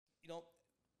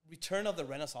return of the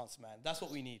Renaissance, man. That's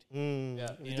what we need.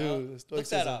 We do. Look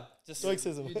that up. Just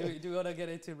Stoicism. Do you want to get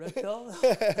into red pill?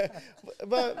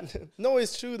 but no,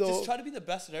 it's true though. Just try to be the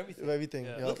best at everything. Everything.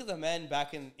 Yeah. Yep. Look at the men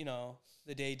back in,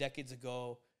 the day, decades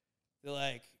ago. They're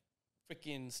like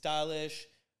freaking stylish.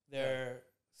 They're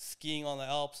skiing on the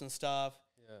Alps and stuff.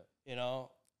 Yeah.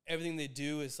 Everything they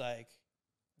do is like,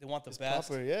 they want the It's best.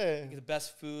 proper, yeah. The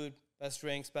best food, best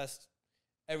drinks, best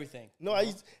everything. No,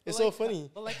 it's But so like,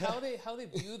 funny. But like how they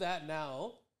view that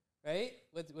now, right?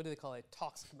 What do they call it?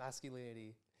 Toxic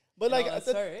masculinity. But like,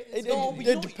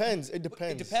 it depends. It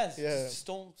depends. It depends. Yeah. Just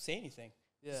don't say anything.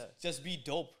 Yeah. Just be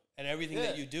dope at everything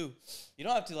that you do. You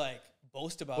don't have to like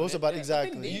boast about Boast it. about Yeah,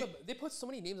 exactly. they put so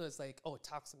many names on it. It's like, oh,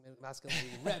 toxic masculinity,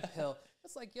 red pill.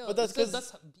 It's like, yo, But that's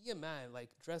that's be a man, like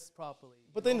dress properly.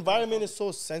 But the environment is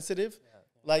so sensitive. Yeah.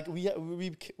 Like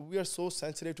we are so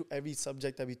sensitive to every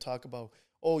subject that we talk about.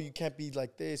 Oh, you can't be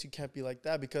like this, you can't be like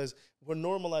that, because we're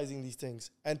normalizing these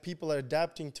things and people are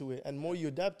adapting to it. And more you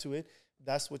adapt to it,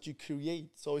 that's what you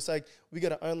create. So it's like we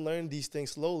gotta unlearn these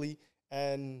things slowly,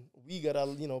 and we gotta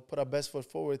put our best foot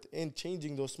forward in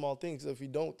changing those small things. If we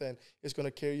don't, then it's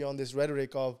gonna carry on this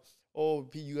rhetoric of, oh,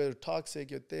 you guys are toxic,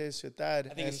 you're this, you're that. I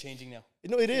think it's changing now.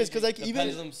 It is, because like the even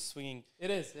pendulum's swinging It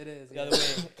is. the other way.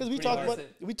 because we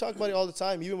talk about it all the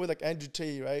time, even with like Andrew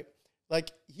Tate, right?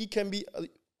 Like he can be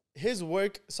his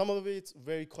work. Some of it's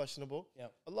very questionable. Yeah.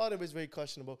 A lot of it's very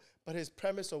questionable. But his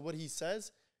premise of what he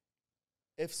says,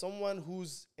 if someone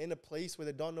who's in a place where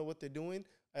they don't know what they're doing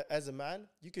as a man,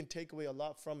 you can take away a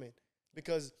lot from it.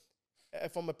 Because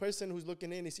from a person who's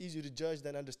looking in, it's easier to judge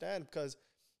than understand. Because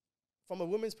from a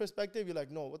woman's perspective, you're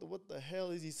like, no, what the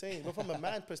hell is he saying? But from a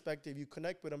man perspective, you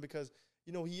connect with him because,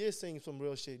 he is saying some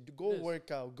real shit. Go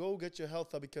work out. Go get your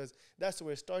health up, because that's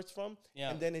where it starts from. Yeah.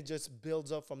 And then it just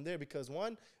builds up from there, because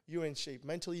one, you're in shape.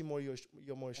 Mentally,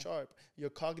 you're more sharp. Your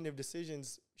cognitive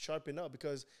decisions sharpen up,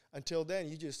 because until then,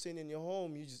 you just sitting in your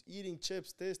home. You're just eating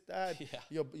chips, this, that.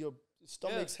 Yeah. Your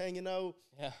stomach's hanging out.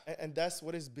 Yeah. And that's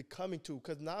what it's becoming to,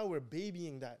 because now we're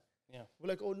babying that. Yeah. We're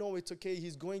like, oh, no, it's okay.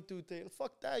 He's going through things.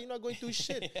 Fuck that. You're not going through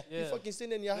shit. Yeah. You're fucking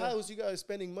sitting in your house. You guys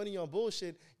spending money on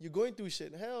bullshit. You're going through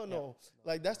shit. Hell no.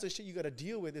 Like, that's the shit you got to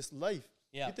deal with. It's life.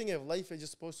 Yeah. You think if life is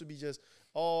just supposed to be just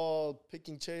all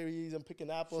picking cherries and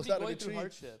picking apples Should out be of the going through tree.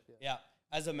 hardship. Yeah.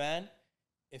 As a man,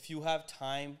 if you have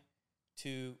time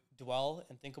to dwell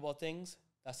and think about things,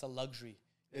 that's a luxury.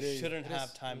 It You is. shouldn't It have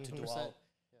is. time to 100%. dwell.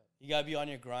 Yeah. You got to be on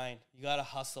your grind. You got to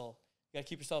hustle. You got to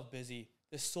keep yourself busy.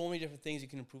 There's so many different things you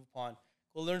can improve upon.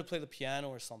 Go learn to play the piano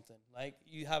or something. Like,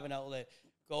 you have an outlet.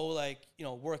 Go, like,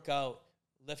 work out,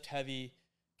 lift heavy,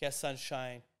 get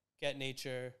sunshine, get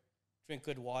nature, drink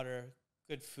good water,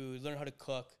 good food, learn how to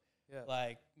cook, Yeah.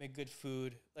 like, make good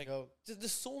food. Like, Yo.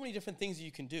 there's so many different things that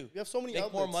you can do. We have so many Make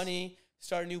outlets. more money,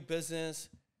 start a new business.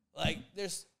 Like,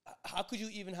 how could you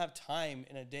even have time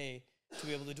in a day to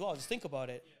be able to do all? Just think about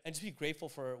it and just be grateful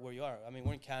for where you are. I mean,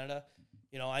 we're in Canada.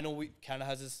 I know Canada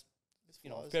has this,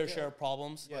 flaws, fair yeah. share of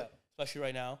problems, Yeah. especially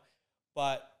right now.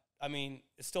 But I mean,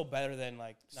 it's still better than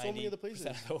like So many 90% other places.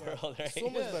 of the world, right? So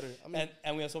much better. I mean,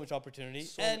 and we have so much opportunity.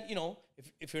 So And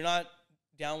if you're not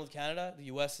down with Canada, the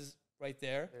U.S. is right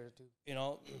there. There too.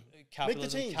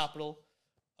 Capitalism, change. capital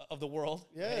of the world.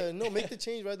 yeah, right? no, make the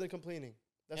change rather than complaining.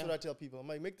 That's Yeah. what I tell people. I'm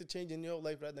like, make the change in your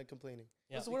life rather than complaining.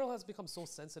 Yeah. Because the world has become so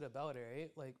sensitive about it,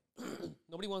 right? Like,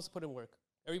 nobody wants to put in work.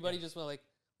 Everybody just want to, like,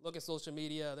 look at social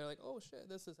media. They're like, oh, shit,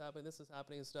 this is happening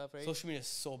and stuff, right? Social media is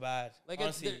so bad. Like,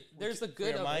 honestly, there's the for good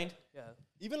your of mind. it. Yeah.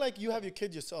 Even like you have your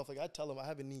kid yourself. Like I tell them, I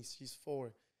have a niece. She's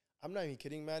 4. I'm not even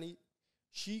kidding, Manny.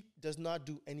 She does not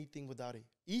do anything without it.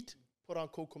 Eat, put on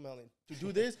Coco Melon. To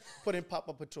do this, put in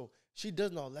Papa Patrol. She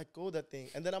does not let go of that thing.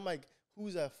 And then I'm like,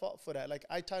 who's at fault for that? Like,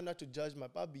 I try not to judge my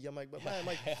baby. I'm like, but man, I'm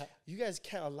like, you guys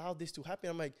can't allow this to happen.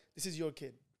 I'm like, this is your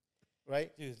kid,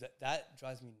 right? Dude, that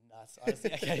drives me nuts.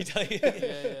 Honestly, I can't tell you.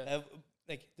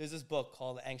 Like, there's this book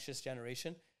called The Anxious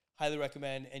Generation. Highly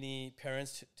recommend any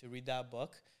parents to read that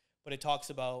book. But it talks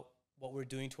about what we're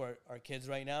doing to our kids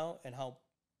right now and how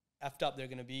effed up they're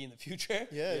going to be in the future.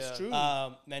 Yeah, it's true.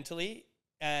 Mentally,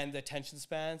 and the attention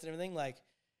spans and everything. Like,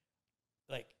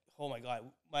 oh my God,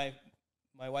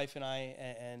 my wife and I,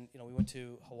 and we went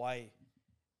to Hawaii,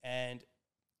 and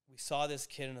we saw this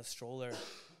kid in a stroller,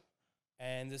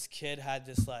 and this kid had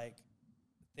this like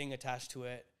thing attached to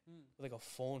it with like a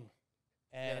phone,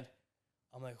 and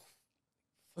I'm like,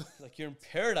 like, you're in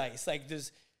paradise. Like,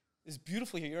 there's it's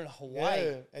beautiful here. You're in Hawaii.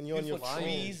 Yeah, and you're on your beautiful phone.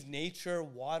 trees, nature,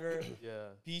 water,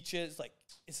 beaches. Like,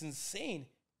 it's insane.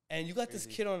 And you got this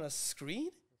kid on a screen?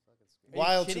 Are you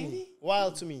Wild to kidding me. me?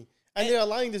 Wild to me. And they're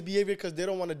allowing this behavior because they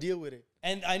don't want to deal with it.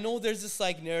 And I know there's this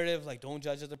like narrative, like don't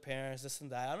judge other parents, this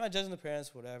and that. I'm not judging the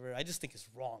parents, whatever. I just think it's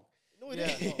wrong. No, it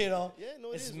is. No. You know, Yeah,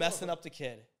 no, it's is messing wrong. up the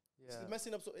kid. Yeah. It's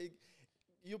messing up. So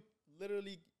you're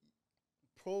literally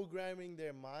programming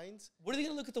their minds. What are they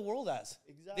gonna look at the world as?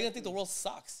 Exactly. They're gonna think the world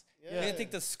sucks. Yeah. They're gonna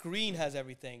think the screen has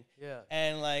everything. Yeah.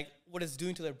 And like what it's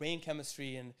doing to their brain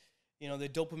chemistry and the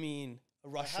dopamine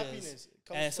rushes. happiness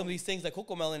comes And some of from- these things like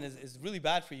cocomelon is really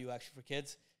bad for you actually for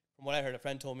kids. From what I heard, a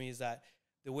friend told me is that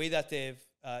the way that they've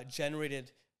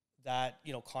generated that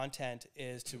content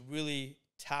is to really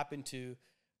tap into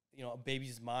a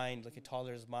baby's mind, like a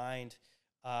toddler's mind,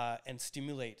 and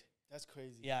stimulate. That's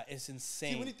crazy. Yeah, it's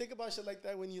insane. See, when you think about shit like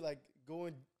that, when you like go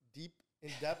in deep in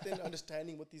depth in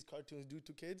understanding what these cartoons do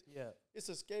to kids, Yeah. it's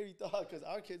a scary thought because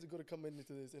our kids are going to come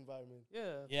into this environment.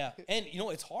 Yeah. Yeah, and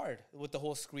it's hard with the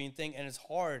whole screen thing, and it's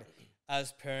hard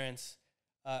as parents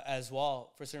as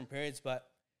well for certain periods. But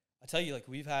I tell you, like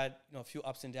we've had a few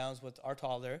ups and downs with our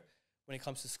toddler when it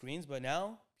comes to screens, but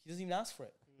now he doesn't even ask for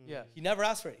it. Yeah. He never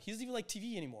asks for it. He doesn't even like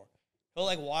TV anymore. He'll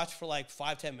like watch for like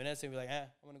 5-10 minutes and be like, I'm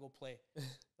gonna go play.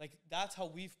 Like that's how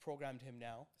we've programmed him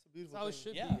now. It's a beautiful That's how it thing.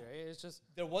 should Yeah. be, right? It's just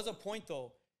There was a point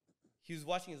though, he was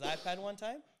watching his iPad one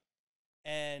time,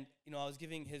 and I was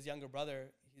giving his younger brother,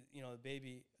 the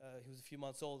baby, he was a few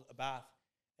months old, a bath,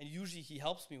 and usually he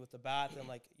helps me with the bath, and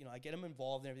like I get him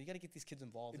involved and everything. You got to get these kids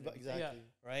involved, in everything, Exactly.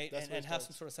 right? That's And where it have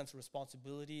some starts. sort of sense of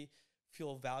responsibility,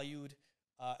 feel valued,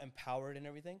 empowered, and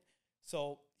everything.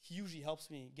 So he usually helps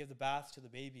me give the bath to the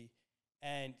baby,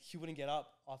 and he wouldn't get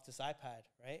up off this iPad,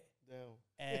 right? Damn.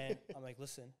 And I'm like,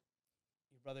 listen,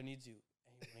 your brother needs you.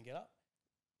 And he wouldn't get up.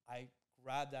 I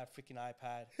grabbed that freaking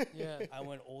iPad. yeah. I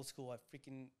went old school. I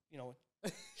freaking,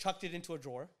 chucked it into a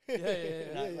drawer. yeah, yeah,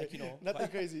 yeah. Not like, Nothing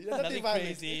but- crazy. Nothing violent.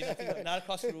 crazy. Not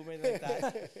across the room or anything like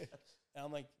that. And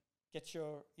I'm like, get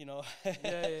your,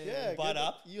 Yeah, butt get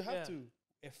up. You have Yeah. to.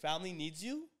 If family needs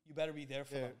you, you better be there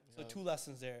for Yeah, them. So yeah. 2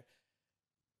 lessons there.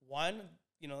 One,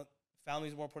 family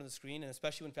is more important than the screen. And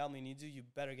especially when family needs you, you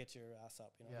better get your ass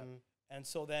up. Yeah. Mhm. And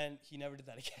so then he never did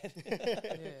that again.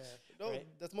 Yeah. No,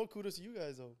 Right. that's more kudos to you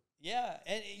guys though. Yeah,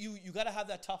 and you got to have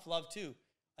that tough love too.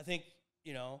 I think,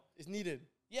 It's needed.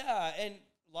 yeah, and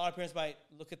a lot of parents might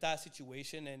look at that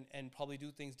situation and probably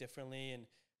do things differently and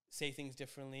say things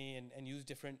differently and use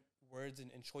different words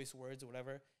and choice words or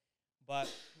whatever.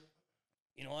 But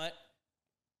you know what?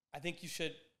 I think you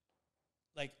should,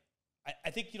 like,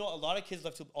 I think, a lot of kids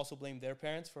love to also blame their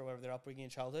parents for whatever their upbringing in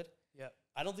childhood. Yeah.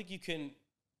 I don't think you can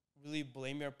really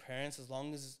blame your parents as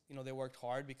long as, they worked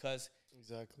hard because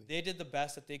Exactly. they did the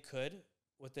best that they could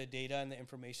with the data and the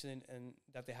information and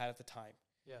that they had at the time.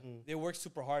 Yeah. Mm. They worked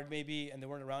super hard maybe and they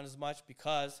weren't around as much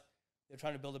because they're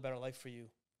trying to build a better life for you.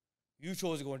 You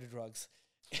chose to go into drugs.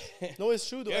 No, it's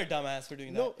true though. You're a dumbass for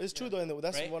doing No, that. it's true though, and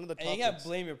that's right? one of the and you topics. can't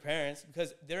blame your parents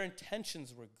because their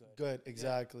intentions were good. Good,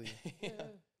 exactly. Yeah.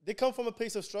 They come from a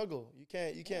place of struggle. You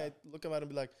can't look at them and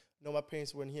be like, no, my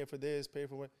parents weren't here for this, pay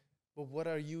for what. But what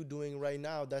are you doing right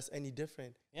now that's any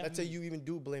different? Yeah. Let's say you even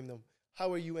do blame them.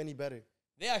 How are you any better?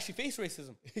 They actually face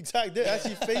racism. Exactly. They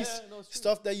actually face No, it's true.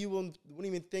 stuff that you wouldn't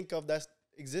even think of that's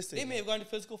existing. They may have gone to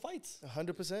physical fights,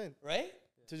 100% right?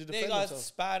 to They defend got themselves.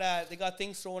 spat at. They got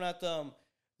things thrown at them.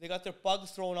 They got their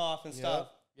bugs thrown off and Yeah. stuff.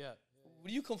 Yeah. What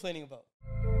are you complaining about?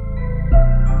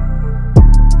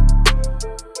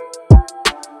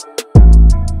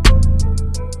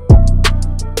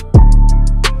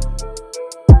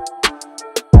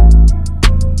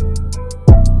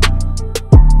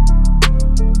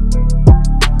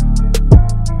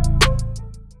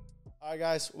 All right,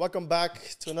 guys, welcome back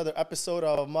to another episode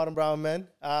of Modern Brown Men.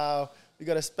 We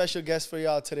got a special guest for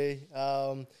y'all today.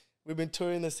 We've been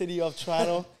touring the city of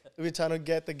Toronto. We've been trying to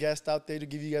get the guest out there to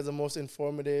give you guys the most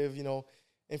informative,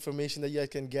 information that you guys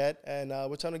can get. And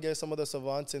we're trying to get some of the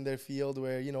savants in their field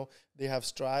where, they have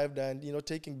strived and,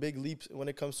 taking big leaps when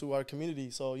it comes to our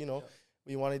community. So,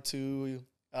 we wanted to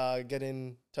get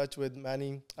in touch with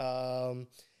Manny.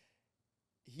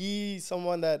 He's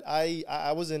someone that I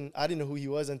didn't know who he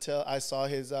was until I saw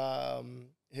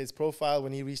his profile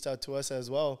when he reached out to us as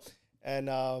well.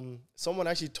 And someone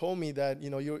actually told me that,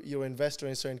 you're an investor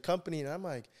in a certain company. And I'm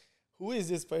like, who is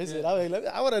this person? Yeah. I was like,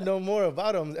 I want to know more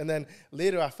about him. And then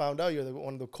later I found out you're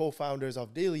one of the co-founders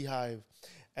of DailyHive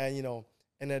and,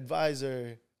 an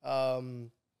advisor.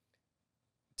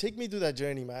 Take me through that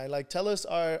journey, man. Like, tell us,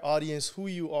 our audience, who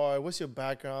you are, what's your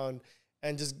background,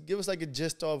 and just give us like a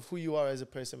gist of who you are as a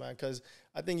person, man. Because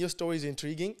I think your story is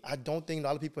intriguing. I don't think a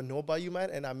lot of people know about you, man.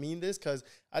 And I mean this because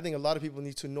I think a lot of people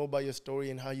need to know about your story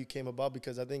and how you came about,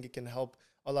 because I think it can help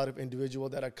a lot of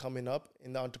individuals that are coming up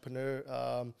in the entrepreneur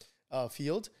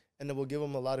field. And then we'll give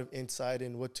them a lot of insight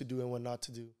in what to do and what not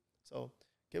to do. So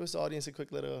give us the audience a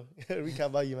quick little recap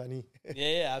about you, Manny.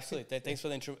 Yeah, absolutely. Thanks for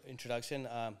the introduction.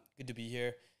 Good to be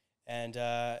here. And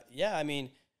I mean,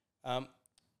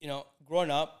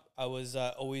 growing up, I was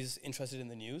always interested in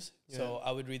the news. Yeah. So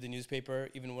I would read the newspaper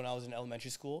even when I was in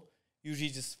elementary school.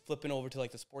 Usually just flipping over to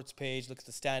like the sports page, look at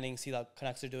the standings, see how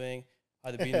Canucks are doing,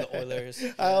 how they're beating the Oilers.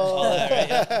 All that, right?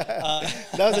 Yeah.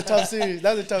 That was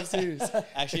a tough series.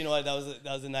 Actually, you know what? That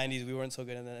was the 90s. We weren't so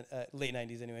good in the late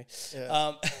 90s anyway.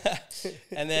 Yeah.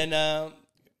 And then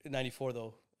 94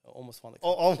 though, almost won the cup.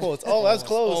 Almost. Oh, that's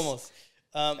close. Almost.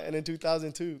 And in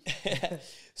 2002.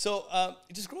 So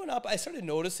just growing up, I started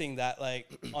noticing that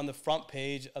like on the front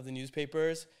page of the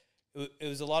newspapers, it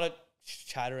was a lot of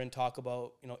chatter and talk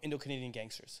about, Indo-Canadian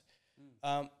gangsters.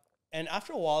 And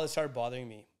after a while, it started bothering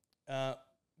me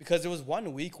because there was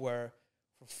 1 week where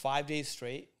for 5 days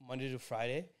straight, Monday to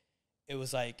Friday, it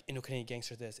was like Indo-Canadian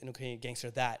gangster this, Indo-Canadian gangster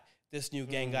that, this new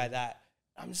gang guy that.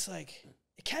 I'm just like,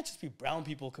 it can't just be brown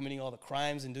people committing all the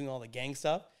crimes and doing all the gang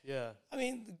stuff. Yeah. I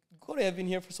mean, Cody have been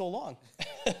here for so long.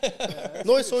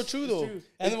 No, it's so true, though.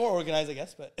 And they're more organized, I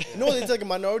guess. But no, it's like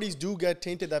minorities do get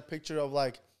tainted that picture of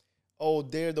like, oh,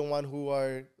 they're the one who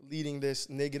are leading this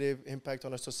negative impact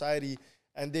on our society,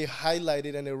 and they highlight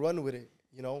it and they run with it,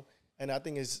 And I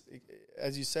think as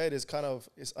you said,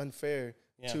 it's unfair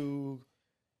to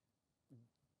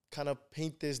kind of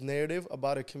paint this narrative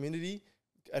about a community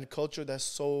and culture that's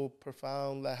so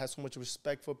profound, that has so much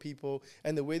respect for people,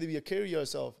 and the way that you carry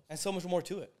yourself. And so much more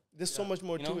to it. There's so much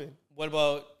more to it. What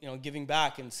about, giving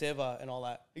back and seva and all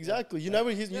that? Exactly.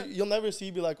 You'll never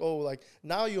see, be like, oh, like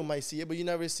now you might see it, but you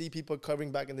never see people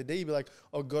covering back in the day. You be like,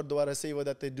 oh, Gurdwara seva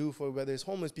that they do for whether it's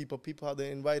homeless people how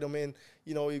they invite them in,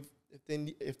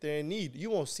 if they're in need. You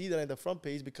won't see that on the front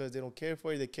page because they don't care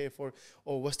for it. They care for,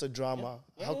 oh, what's the drama?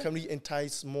 Yeah. How can we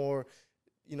entice more,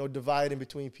 divide in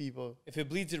between people? If it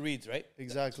bleeds, it reads, right?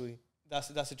 Exactly. That's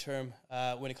a term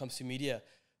when it comes to media.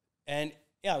 And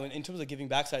yeah, in terms of giving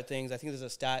back side of things, I think there's a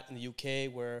stat in the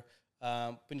UK where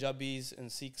Punjabis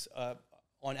and Sikhs,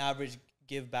 on average,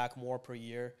 give back more per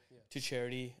year to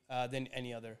charity than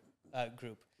any other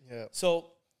group. Yeah.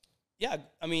 So, yeah,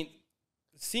 I mean,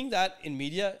 seeing that in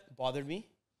media bothered me,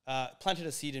 planted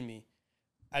a seed in me.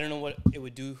 I don't know what it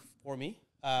would do for me,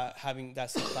 having that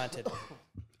seed planted.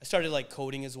 I started like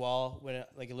coding as well,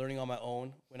 learning on my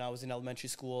own when I was in elementary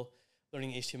school,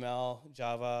 learning HTML,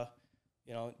 Java,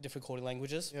 different coding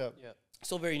languages. Yeah.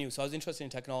 Still very new. So I was interested in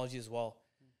technology as well.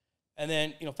 And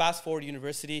then, fast forward to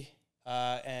university,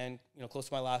 and, close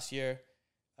to my last year,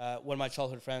 one of my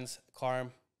childhood friends,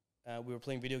 Karm, we were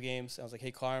playing video games. I was like,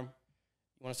 hey, Karm,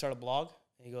 you want to start a blog?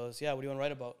 And he goes, yeah, what do you want to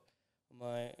write about? I'm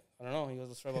like, I don't know. He goes,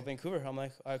 let's write about Vancouver. I'm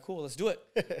like, all right, cool, let's do it.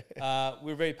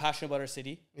 We were very passionate about our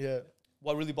city. Yeah.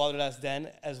 What really bothered us then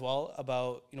as well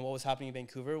about, what was happening in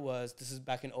Vancouver was, this is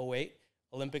back in 2008.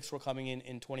 Olympics were coming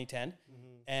in 2010.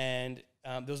 And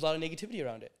there was a lot of negativity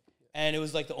around it. And it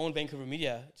was like the own Vancouver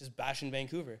media just bashing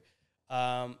Vancouver.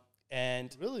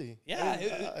 And really? Yeah.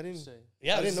 I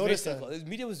didn't notice that. The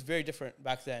media was very different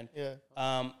back then. Yeah.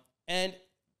 And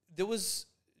there was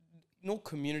no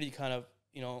community kind of,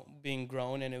 being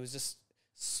grown, and it was just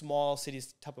small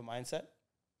cities type of mindset.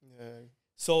 Yeah.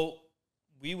 So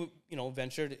we,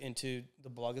 ventured into the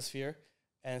blogosphere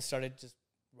and started just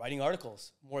writing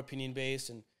articles, more opinion-based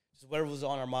and just whatever was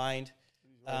on our mind.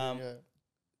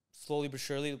 Slowly but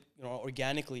surely,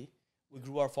 organically, we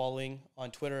grew our following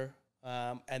on Twitter,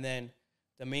 and then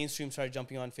the mainstream started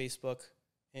jumping on Facebook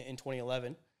in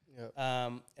 2011. Yeah.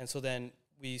 And so then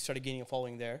we started gaining a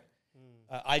following there.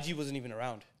 IG wasn't even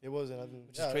around. It wasn't.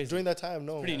 Which is crazy. During that time,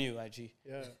 no. Pretty new, IG.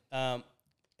 Yeah.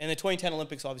 And the 2010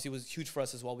 Olympics obviously was huge for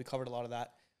us as well. We covered a lot of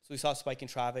that. So we saw a spike in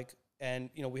traffic, and,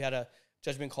 we had a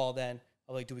judgment call then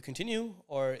of like, do we continue,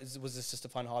 or was this just a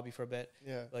fun hobby for a bit?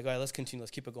 Yeah. Like, all right, let's continue.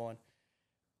 Let's keep it going.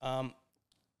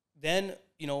 Then,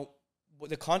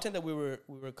 the content that we were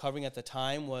covering at the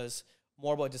time was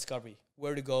more about discovery,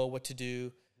 where to go, what to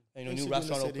do, new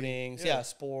restaurant openings,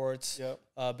 sports,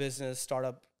 business,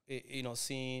 startup,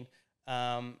 scene,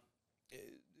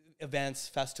 events,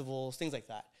 festivals, things like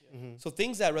that. Mm-hmm. So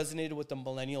things that resonated with the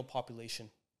millennial population,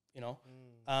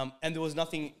 and there was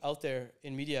nothing out there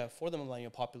in media for the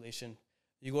millennial population.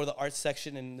 You go to the arts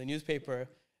section in the newspaper,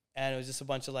 and it was just a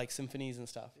bunch of like symphonies and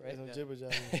stuff, right? Which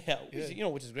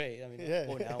is great. I mean,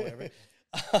 go now, whatever.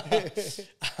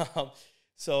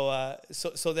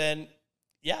 So then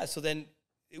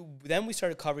we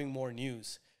started covering more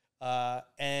news,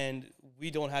 and we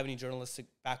don't have any journalistic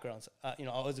backgrounds. I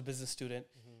was a business student,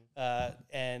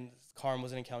 and Karm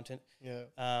was an accountant.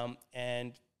 Yeah.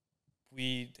 And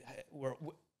we were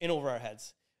in over our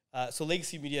heads. So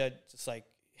legacy media just like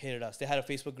hated us. They had a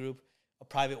Facebook group a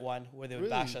private one where they would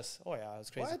bash Really? us. Oh yeah, it was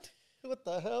crazy. What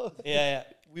the hell? Yeah.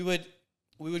 We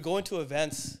would go into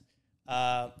events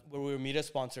where we were media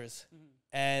sponsors,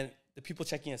 and the people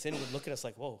checking us in would look at us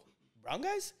like, "Whoa, brown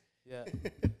guys?" Yeah.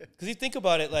 Because you think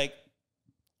about it, like,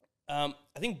 I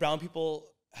think brown people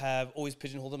have always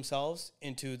pigeonholed themselves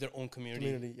into their own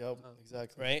community. Yep,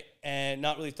 exactly. Right? And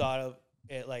not really thought of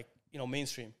it like,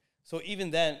 mainstream. So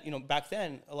even then, back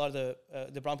then, a lot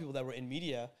of the brown people that were in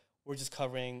media were just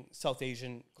covering South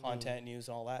Asian content, news,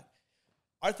 and all that.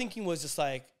 Our thinking was just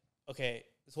like, okay,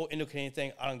 this whole Indo-Canadian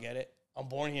thing, I don't get it. I'm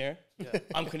born here. Yeah.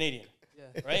 I'm Canadian.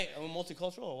 Yeah. Right? I'm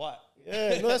multicultural or what?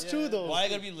 Yeah, no, that's true though. Why I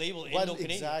gotta be labeled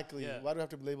Indo-Canadian? Exactly. Yeah. Why do I have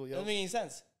to be labeled? Doesn't make any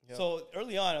sense. Yep. So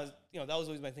early on, I was, that was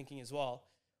always my thinking as well.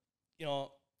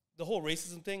 The whole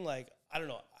racism thing, like, I don't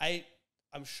know.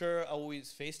 I'm sure I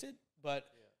always faced it, but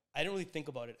I didn't really think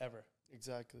about it ever.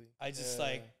 Exactly. I just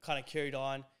kind of carried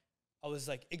on. I was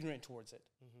like ignorant towards it.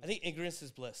 I think ignorance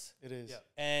is bliss. It is. Yeah.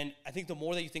 And I think the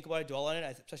more that you think about it, dwell on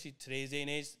it, especially today's day and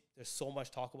age, there's so much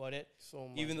talk about it. So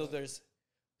much. Even though there's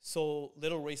so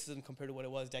little racism compared to what it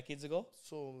was decades ago,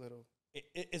 so little.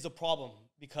 it is a problem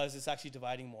because it's actually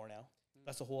dividing more now.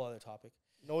 That's a whole other topic.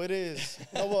 No, it is.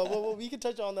 No, well, we can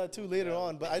touch on that too later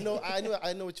on. But I know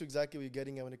what you're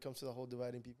getting at when it comes to the whole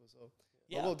dividing people. So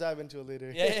we'll dive into it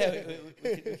later. Yeah,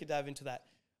 we could dive into that.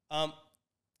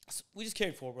 So we just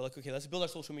carried forward. We're like, okay, let's build our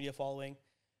social media following.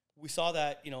 We saw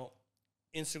that,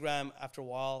 Instagram, after a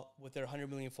while, with their 100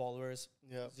 million followers,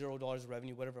 $0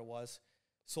 revenue, whatever it was,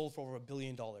 sold for over $1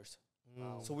 billion.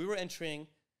 Wow. So we were entering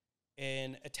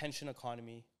an attention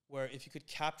economy where if you could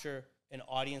capture an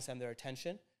audience and their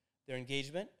attention, their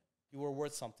engagement, you were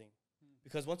worth something.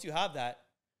 Because once you have that,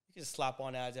 you can just slap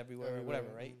on ads everywhere. Or whatever,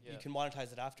 right? Yeah. You can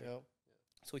monetize it after. Yep.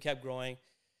 So we kept growing.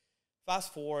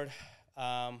 Fast forward,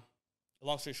 long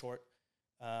story short,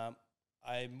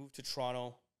 I moved to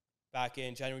Toronto back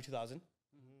in January 2000,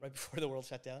 right before the world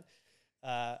shut down.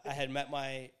 I had met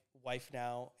my wife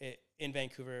now in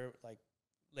Vancouver, like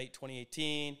late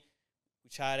 2018. We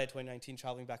chatted, 2019,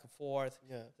 traveling back and forth.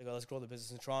 Yeah. Like, let's grow the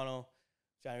business in Toronto.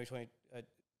 January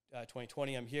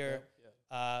 2020, I'm here.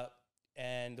 Yeah.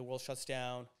 And the world shuts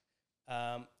down.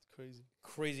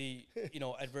 Crazy,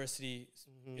 adversity,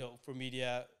 for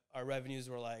media. Our revenues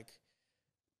were like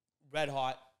red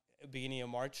hot at beginning of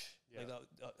March. Like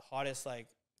the hottest,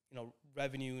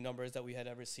 revenue numbers that we had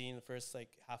ever seen the first,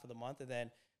 half of the month. And then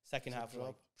second half,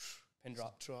 pin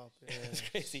drop. Yeah. It's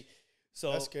crazy.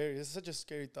 So that's scary. It's such a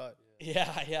scary thought.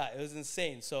 Yeah, it was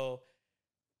insane. So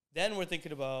then we're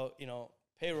thinking about,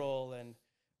 payroll and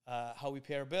how we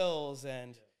pay our bills,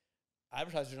 and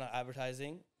advertisers are not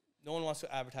advertising. No one wants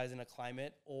to advertise in a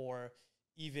climate or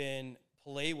even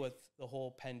play with the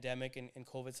whole pandemic and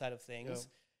COVID side of things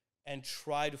and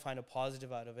try to find a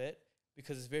positive out of it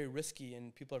because it's very risky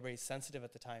and people are very sensitive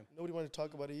at the time. Nobody wanted to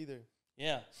talk about it either.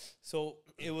 Yeah. So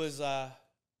it was,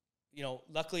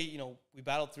 luckily, we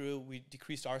battled through. We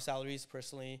decreased our salaries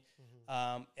personally,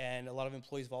 and a lot of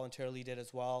employees voluntarily did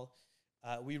as well.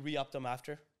 We re-upped them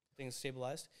after things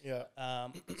stabilized. Yeah.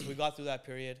 So we got through that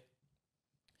period.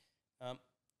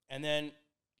 And then,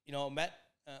 met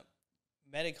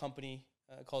a company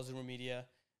called Zoomer Media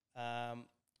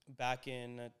back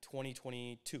in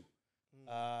 2022,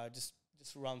 just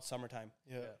around summertime.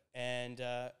 Yeah. And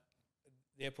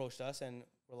they approached us and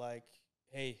were like,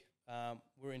 hey,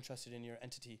 we're interested in your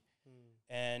entity.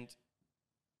 And,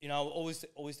 always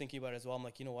thinking about it as well. I'm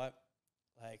like, you know what?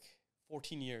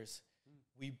 14 years,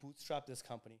 we bootstrapped this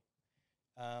company.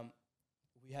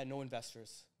 We had no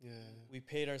investors. Yeah. We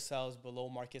paid ourselves below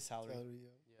market salary.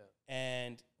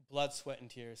 And blood, sweat, and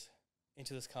tears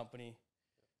into this company.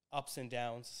 Ups and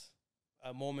downs.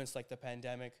 Moments like the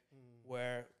pandemic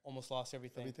where almost lost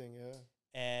everything.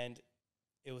 And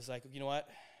it was like, you know what?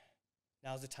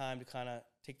 Now's the time to kind of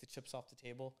take the chips off the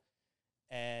table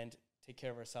and take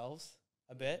care of ourselves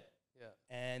a bit. Yeah.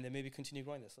 And then maybe continue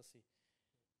growing this. Let's see.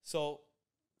 So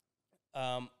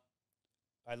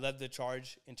I led the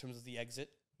charge in terms of the exit,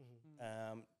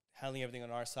 handling everything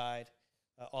on our side,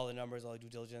 all the numbers, all the due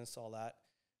diligence, all that.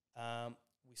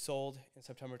 We sold in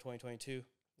September 2022.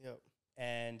 Yep.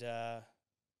 And, a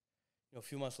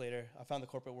few months later, I found the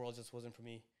corporate world just wasn't for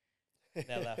me.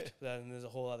 And I left. Then there's a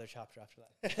whole other chapter after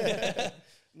that.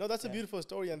 No, that's a beautiful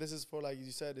story. And this is for, like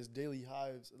you said, is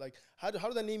DailyHives. Like, how did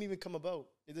that name even come about?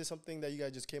 Is it something that you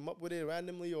guys just came up with it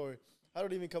randomly, or how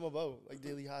did it even come about, like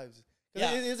DailyHives?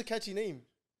 Because it is a catchy name.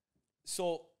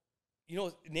 So,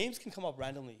 names can come up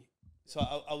randomly. So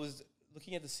I was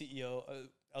looking at the CEO.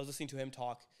 I was listening to him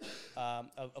talk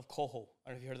of Koho.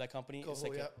 I don't know if you heard of that company. Koho, it's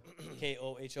like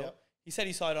Koho. Yep. He said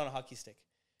he saw it on a hockey stick.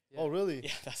 Oh, really?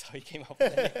 Yeah, that's how he came up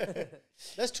with it.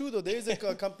 That's true, though. There is a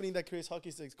company that creates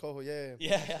hockey sticks, Koho. Yeah.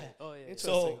 Yeah. Oh, yeah.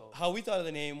 So how we thought of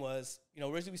the name was,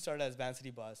 originally we started as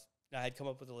Vancity Buzz. And I had come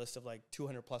up with a list of like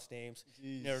 200 plus names,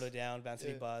 narrowed it down,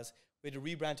 Vancity Buzz. We had to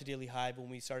rebrand to DailyHive when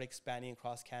we started expanding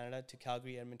across Canada to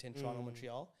Calgary, Edmonton, Toronto,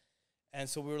 Montreal. And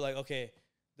so we were like, okay,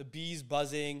 the bee's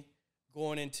buzzing,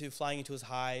 flying into his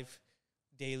hive,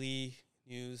 daily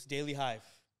news, DailyHive.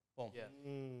 Boom. Yeah.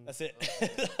 That's it.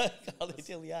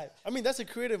 DailyHive. I mean, that's a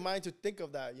creative mind to think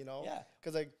of that, Yeah.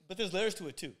 Because But there's layers to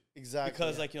it too. Exactly.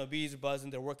 Because bees are buzzing,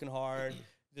 they're working hard.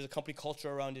 There's a company culture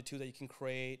around it too that you can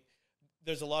create.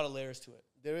 There's a lot of layers to it.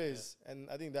 There is. Yeah. And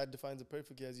I think that defines it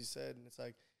perfectly, as you said. And it's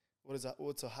like,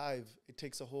 what's a hive? It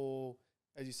takes a whole,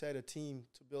 as you said, a team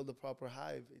to build a proper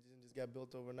hive. It didn't just get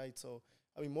built overnight. So,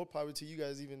 I mean, more power to you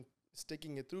guys even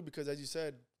sticking it through, because as you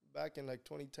said, back in like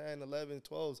 2010, 11,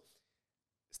 12,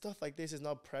 stuff like this is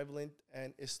not prevalent,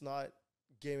 and it's not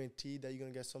guaranteed that you're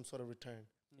going to get some sort of return.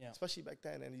 Yeah. Especially back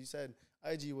then. And you said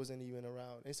IG wasn't even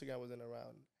around. Instagram wasn't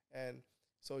around. And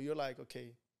so you're like,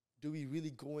 okay, do we really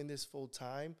go in this full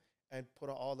time and put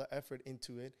all the effort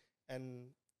into it? And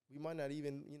we might not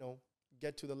even,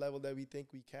 get to the level that we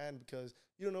think we can, because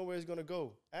you don't know where it's going to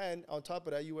go. And on top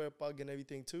of that, you wear a pug and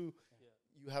everything too.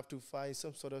 Yeah. You have to find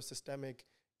some sort of systemic,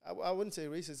 I wouldn't say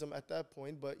racism at that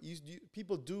point, but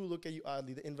people do look at you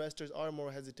oddly. The investors are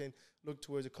more hesitant, look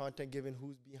towards the content given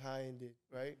who's behind it,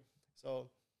 right?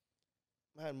 So,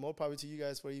 man, more power to you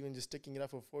guys for even just sticking it up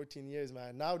for 14 years,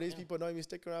 man. Nowadays, people don't even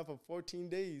stick around for 14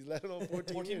 days, let alone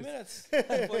 14 years. minutes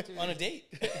on a date.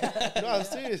 No, I'm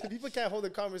serious. People can't hold a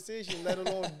conversation, let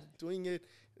alone doing it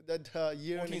that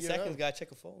year 14 and year seconds, out. gotta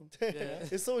check a phone.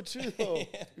 It's so true, though.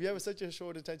 We have such a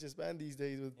short attention span these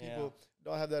days with people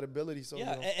don't have that ability. So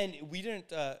and we didn't,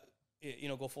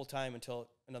 go full time until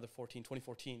another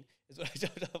 2014 is when I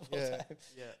jumped up full time.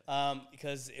 Yeah.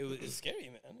 Because it was scary,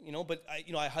 man. But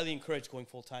I highly encourage going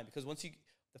full time, because once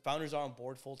the founders are on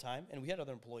board full time, and we had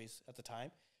other employees at the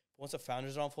time, but once the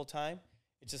founders are on full time,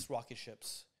 it's just rocket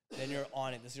ships. Then you're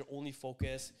on it. This is your only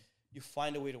focus. You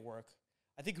find a way to work.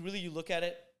 I think really you look at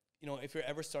it, if you're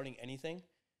ever starting anything,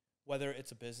 whether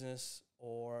it's a business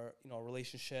or, a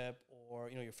relationship or,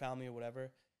 your family or whatever,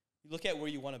 you look at where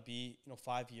you want to be,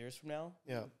 5 years from now.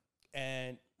 Yeah.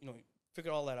 And,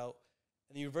 figure all that out,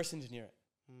 and then you reverse engineer it.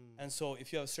 And so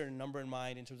if you have a certain number in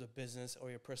mind in terms of business or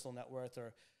your personal net worth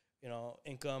or,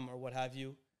 income or what have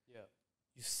you,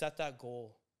 you set that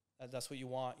goal. That's what you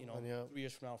want, 3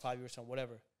 years from now, 5 years from now,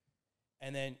 whatever.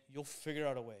 And then you'll figure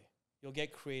out a way. You'll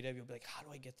get creative. You'll be like, how do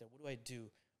I get there? What do I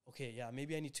do? Okay,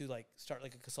 maybe I need to start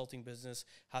like a consulting business,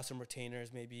 have some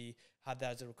retainers, maybe have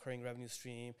that as a recurring revenue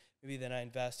stream. Maybe then I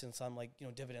invest in some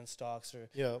dividend stocks or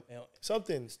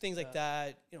something, things like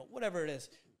that. Whatever it is,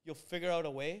 you'll figure out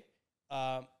a way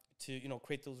to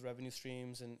create those revenue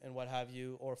streams and what have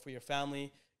you. Or for your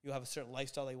family, you have a certain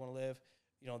lifestyle that you want to live.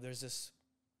 There's this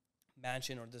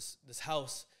mansion or this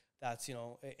house that's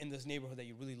in this neighborhood that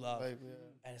you really love,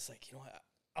 and it's like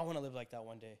I want to live like that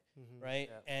one day, right?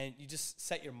 Yeah. And you just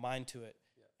set your mind to it,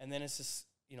 and then it's just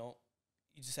you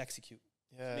just execute,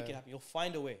 make it happen. You'll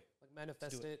find a way, like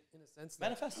manifest it in a sense.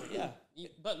 Manifest it, yeah.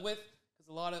 But because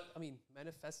a lot of,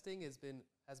 manifesting has been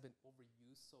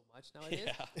overused so much nowadays.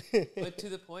 Yeah. But to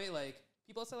the point,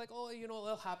 people say oh,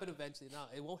 it'll happen eventually. No,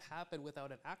 it won't happen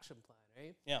without an action plan,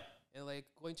 right? Yeah. And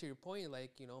going to your point,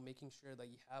 making sure that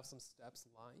you have some steps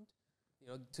lined,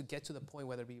 to get to the point,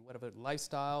 whether it be whatever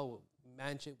lifestyle,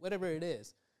 mansion, whatever it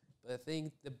is. But I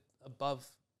think above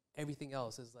everything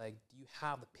else is do you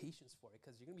have the patience for it?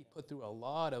 Because you're going to be put through a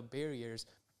lot of barriers,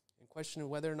 and question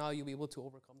whether or not you'll be able to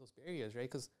overcome those barriers, right?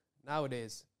 Because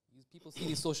nowadays, people see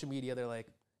these social media, they're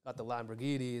got the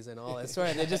Lamborghinis and all that sort,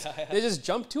 and they just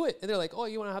jump to it, and they're like, oh,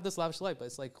 you want to have this lavish life, but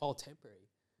it's all temporary.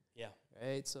 Yeah.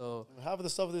 Right. So half of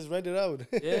the stuff is rented out.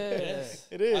 Yeah,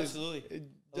 it is. Absolutely.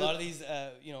 A lot of these,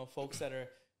 folks that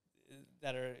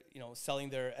are selling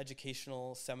their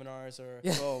educational seminars or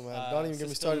oh man, don't even get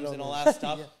me started on and all that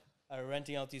stuff. Are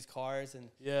renting out these cars and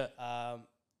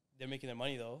they're making their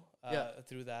money though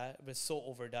through that. But it's so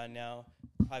overdone now.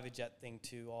 Private jet thing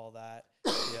too, all that.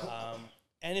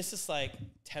 And it's just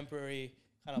temporary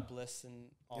kind of bliss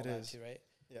and all that too, right?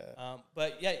 Yeah.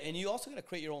 But and you also got to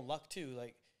create your own luck too.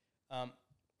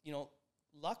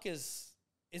 Luck is.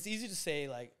 It's easy to say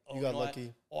oh, you got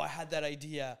lucky. I had that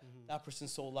idea. That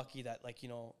person's so lucky that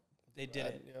they did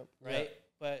it, right?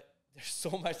 But there's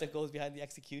so much that goes behind the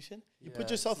execution. You put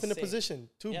yourself in a position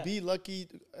to be lucky.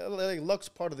 Luck's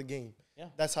part of the game. Yeah,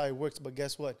 that's how it works. But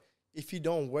guess what? If you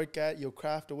don't work at your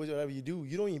craft or whatever you do,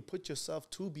 you don't even put yourself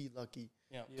to be lucky.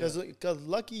 Yeah, because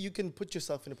lucky you can put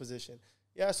yourself in a position.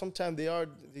 yeah, sometimes they are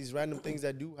these random things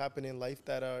that do happen in life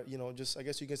that are, you know, just, I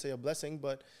guess you can say a blessing,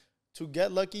 but to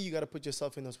get lucky, you got to put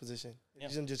yourself in those positions. It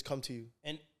doesn't just come to you.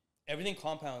 And everything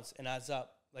compounds and adds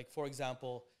up. Like, for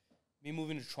example, me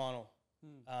moving to Toronto,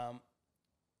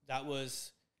 that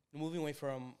was moving away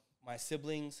from my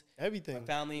siblings, Everything. my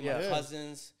family, my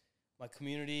cousins, my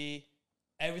community,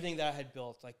 everything that I had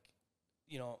built. Like,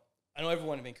 you know, I know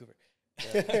everyone in Vancouver.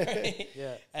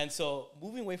 Yeah. And so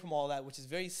moving away from all that, which is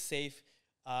very safe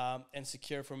and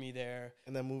secure for me there.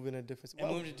 And then moving to a different And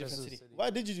moving to a different city. Why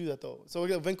did you do that though? So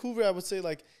again, Vancouver, I would say,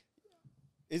 like,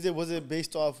 was it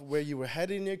based off where you were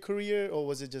headed in your career, or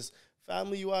was it just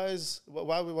family wise?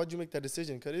 Why'd you make that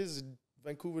decision? Because it is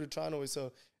Vancouver to Toronto. It's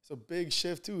a big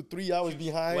shift too. 3 hours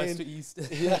behind. West to east.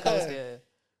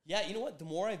 Yeah, you know what? The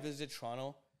more I visited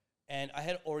Toronto, and I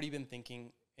had already been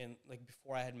thinking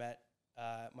before I had met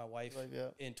my wife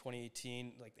in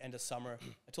 2018, like end of summer,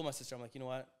 I told my sister, I'm like, you know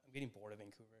what? I'm getting bored of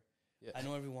Vancouver. Yeah. I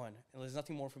know everyone, and there's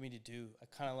nothing more for me to do. I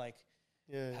kind of like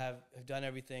have done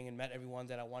everything and met everyone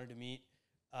that I wanted to meet.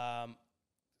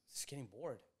 Just getting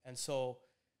bored. And so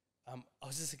I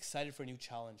was just excited for a new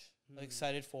challenge. I was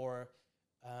excited for,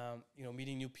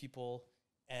 meeting new people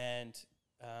and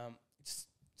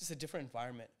just a different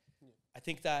environment. Yeah. I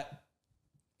think that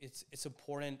it's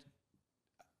important,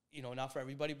 not for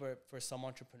everybody, but for some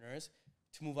entrepreneurs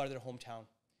to move out of their hometown.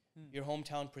 Your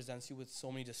hometown presents you with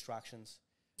so many distractions.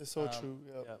 It's so true.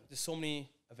 Yeah. There's so many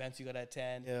events you got to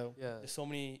attend. Yeah. There's so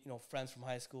many, friends from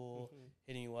high school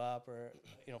hitting you up, or,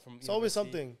 from It's always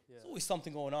something. Yeah. There's always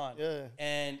something going on. Yeah.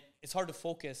 And it's hard to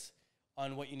focus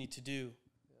on what you need to do.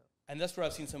 Yeah. And that's where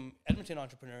I've seen some Edmonton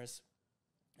entrepreneurs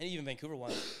and even Vancouver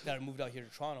ones that have moved out here to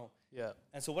Toronto. Yeah.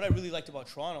 And so what I really liked about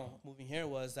Toronto moving here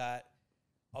was that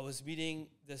I was meeting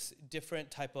this different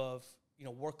type of,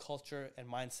 work culture and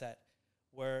mindset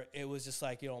where it was just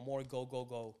like, more go, go,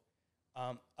 go.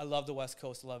 I love the West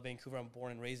Coast. I love Vancouver. I'm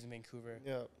born and raised in Vancouver.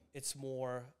 Yeah. It's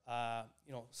more,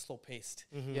 slow paced.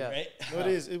 Yeah. Right? No, it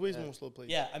is. It is more slow paced.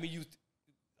 Yeah. I mean,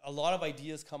 a lot of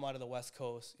ideas come out of the West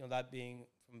Coast, that being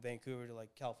from Vancouver to like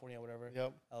California or whatever,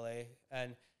 LA.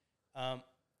 And,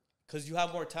 cause you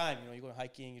have more time, you're going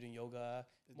hiking, you're doing yoga,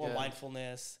 more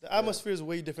mindfulness. The atmosphere is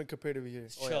way different compared to here.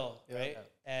 It's chill, right? Yeah.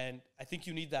 And I think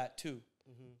you need that too.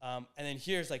 And then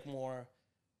here's like more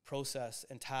process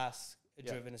and task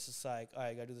driven. It's just like, all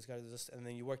right, gotta do this. And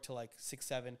then you work till like 6,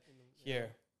 7 here.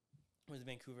 Whereas in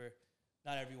Vancouver,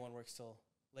 not everyone works till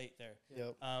late there.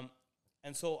 Yep.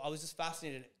 And so I was just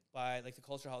fascinated by like the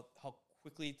culture, how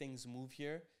quickly things move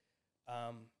here.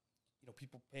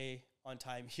 People pay on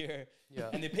time here,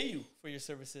 and they pay you for your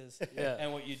services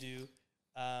and what you do.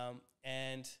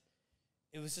 And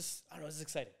it was just, I don't know, it was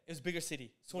exciting. It was a bigger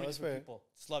city. So many different people.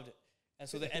 Just loved it. And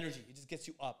so the energy, it just gets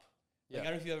you up. Like, I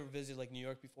don't know if you ever visited like New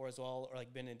York before as well, or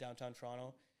like been in downtown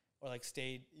Toronto, or like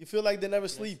stayed. You feel like they never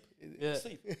sleep. Yeah.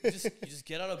 Sleep. You just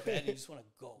get out of bed and you just want to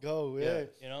go. Go,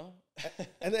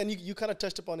 And then you kind of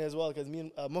touched upon it as well, because me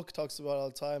and Mukh talks about it all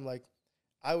the time. Like,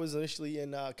 I was initially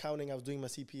in accounting. I was doing my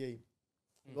CPA,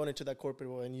 going into that corporate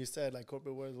world. And you said like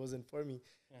corporate world wasn't for me.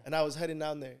 Yeah. And I was heading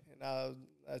down there. And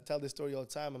I tell this story all the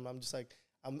time. And I'm just like,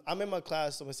 I'm in my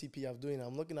class on my CPA. I'm doing it.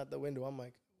 I'm looking out the window. I'm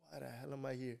like, why the hell am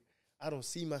I here? I don't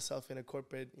see myself in a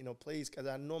corporate, place, because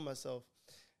I know myself.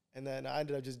 And then I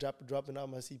ended up just dropping out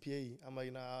my CPA. I'm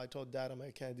like, nah, I told Dad, I'm like,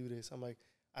 I can't do this. I'm like,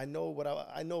 I know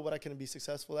what I can be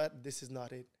successful at. This is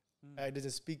not it. It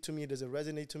doesn't speak to me. It doesn't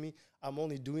resonate to me. I'm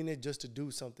only doing it just to do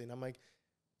something. I'm like,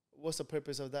 what's the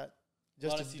purpose of that?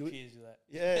 Just a lot of CPAs do that.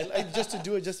 Yeah, like just to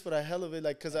do it just for the hell of it,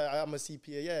 like, because I'm a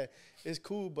CPA. Yeah, it's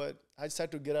cool, but I just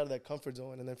had to get out of that comfort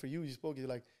zone. And then for you spoke, you're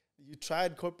like, you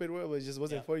tried corporate world, but it just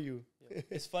wasn't for you. Yeah.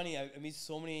 It's funny. I meet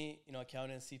so many,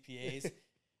 accountants, CPAs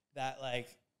that like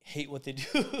hate what they do.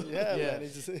 Man,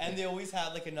 and they always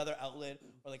have like another outlet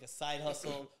or like a side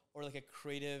hustle or like a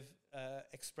creative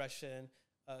expression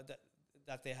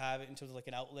that they have in terms of like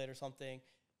an outlet or something.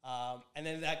 And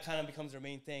then that kind of becomes their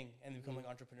main thing, and they become like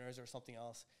entrepreneurs or something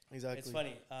else. Exactly. It's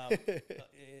funny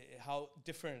how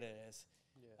different it is.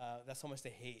 Yeah. That's how much they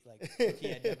hate, like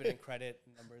looking at debit and credit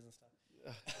and numbers and stuff.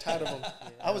 Tired of them.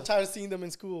 I was tired of seeing them in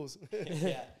schools.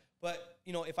 But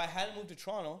if I hadn't moved to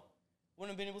Toronto,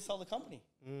 wouldn't have been able to sell the company,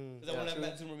 because I wouldn't have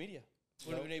met Zoomer Media.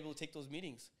 Wouldn't have been able to take those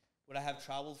meetings. Would I have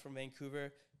traveled from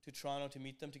Vancouver to Toronto to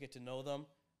meet them, to get to know them,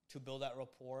 to build that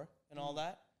rapport and all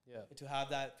that, and to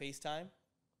have that FaceTime?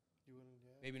 You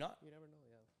wouldn't. Maybe not. You never know.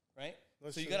 Right.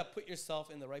 That's so you got to put yourself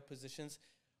in the right positions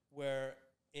where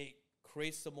it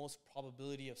creates the most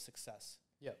probability of success.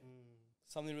 Yeah.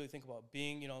 Something to really think about.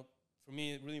 Being, for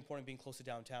me, really important being close to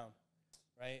downtown,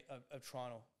 right, of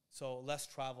Toronto. So less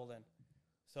travel then.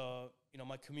 So,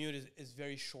 my commute is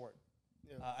very short.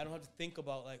 Yeah. I don't have to think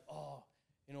about like, oh,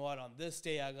 you know what, on this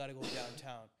day I got to go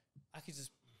downtown. I could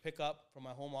just pick up from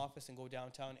my home office and go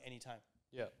downtown anytime.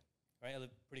 Yeah. Right? I live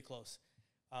pretty close.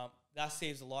 That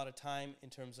saves a lot of time in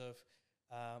terms of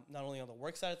not only on the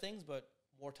work side of things, but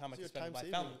more time I can spend with my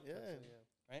family. Yeah.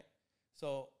 Right?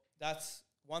 So that's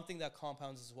one thing that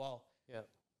compounds as well. Yeah.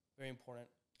 Very important.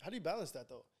 How do you balance that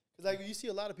though? Because like you see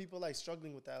a lot of people like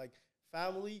struggling with that, like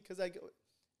family, because like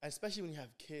especially when you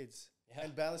have kids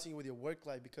and balancing it with your work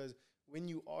life. Because when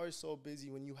you are so busy,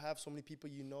 when you have so many people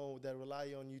you know that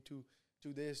rely on you to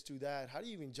do this, do that, how do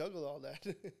you even juggle all that?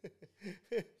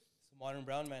 It's a modern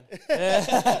brown man.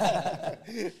 Yeah.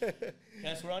 Can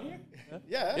I swear on here?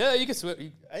 Yeah. Yeah, you can swear.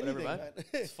 Anything, Whatever, man. man.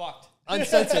 It's fucked.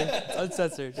 Uncensored.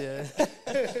 Uncensored, yeah.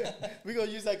 We're going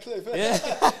to use that clip. Yeah.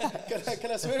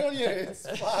 Can I swear on you?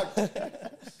 It's fucked.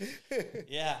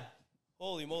 Yeah.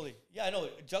 Holy moly. Yeah, I know.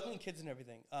 Juggling kids and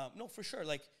everything. No, for sure.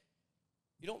 Like,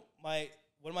 you know, one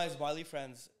of my Ismaili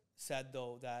friends said,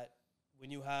 though, that when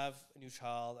you have a new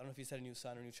child, I don't know if he said a new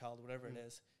son or a new child, whatever it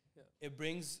is, it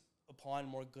brings upon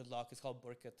more good luck. It's called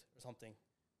burkat or something.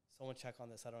 Someone check on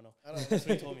this. I don't know. That's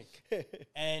what he told me.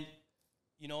 And,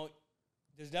 you know,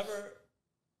 there's never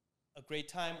a great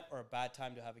time or a bad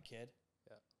time to have a kid.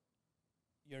 Yeah.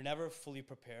 You're never fully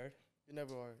prepared. You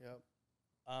never are,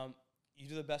 yeah. You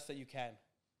do the best that you can,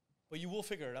 but you will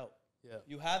figure it out. Yeah.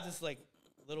 You have this like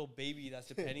little baby that's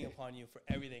depending upon you for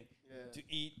everything, to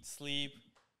eat, sleep,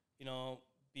 you know,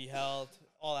 be held,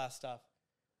 all that stuff.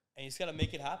 And you just got to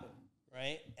make it happen,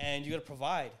 right? And you got to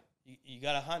provide. You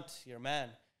got to hunt. You're a man,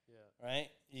 right?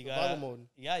 You got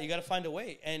you got to find a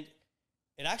way. And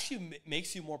it actually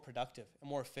makes you more productive and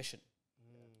more efficient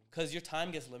because your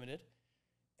time gets limited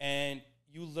and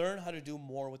you learn how to do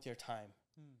more with your time.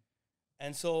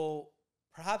 And so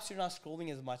perhaps you're not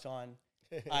scrolling as much on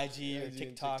IG or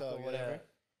TikTok or whatever.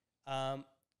 And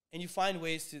you find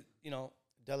ways to, you know,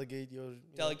 delegate,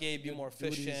 be more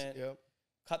efficient,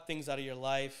 cut things out of your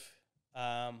life.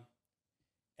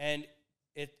 And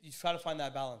you try to find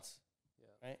that balance,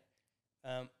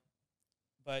 right?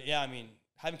 But yeah, I mean,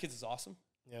 having kids is awesome.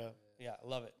 Yeah, I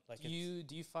love it. Like, do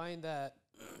you find that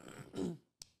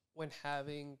when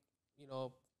having, you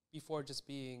know, before just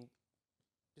being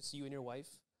just you and your wife,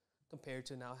 compared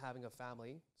to now having a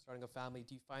family, starting a family,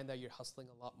 do you find that you're hustling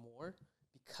a lot more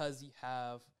because you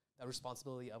have that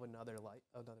responsibility of another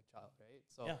child, right?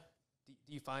 So do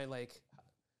you find like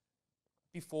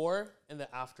before and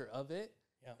the after of it,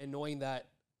 and knowing that,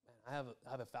 man,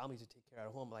 I have a family to take care of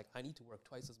at home, like I need to work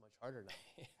twice as much harder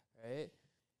now, right?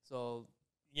 So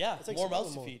it's like more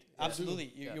mouths to feed.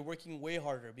 Absolutely. You're working way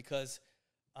harder because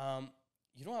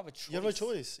you don't have a choice. You have a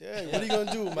choice. Yeah. What are you going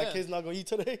to do? My kid's not going to eat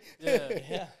today?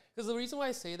 Yeah. Because the reason why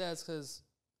I say that is because,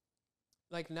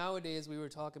 like, nowadays, we were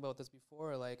talking about this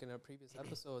before, like, in our previous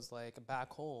episodes, like, back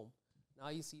home, now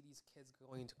you see these kids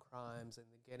going into crimes and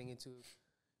getting into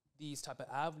these type of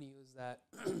avenues that,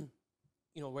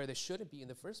 you know, where they shouldn't be in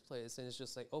the first place. And it's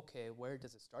just like, okay, where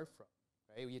does it start from,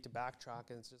 right? We have to backtrack,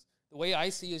 and it's just, the way I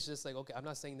see it is just like, okay, I'm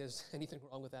not saying there's anything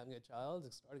wrong with having a child,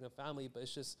 starting a family, but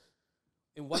it's just,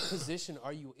 in what position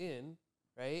are you in,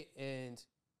 right? And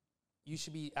you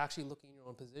should be actually looking in your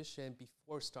own position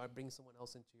before start bringing someone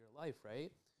else into your life,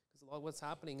 right? Because a lot of what's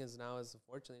happening is now, is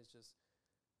unfortunately, it's just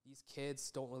these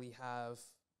kids don't really have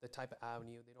the type of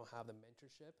avenue. They don't have the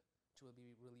mentorship to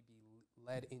really be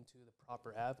led into the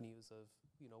proper avenues of,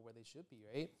 you know, where they should be,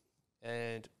 right?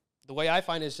 And the way I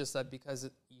find it is just that because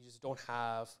you just don't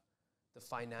have the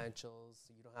financials,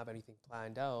 you don't have anything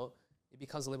planned out, it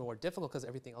becomes a little more difficult because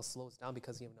everything else slows down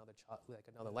because you have another child, like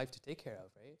another life to take care of,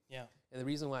 right? Yeah. And the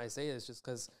reason why I say it is just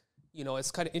because, you know,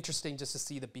 it's kind of interesting just to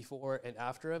see the before and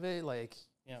after of it. Like,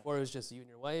 before it was just you and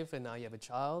your wife, and now you have a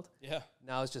child. Yeah.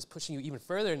 Now it's just pushing you even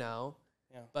further now.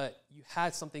 Yeah. But you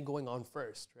had something going on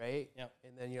first, right? Yeah.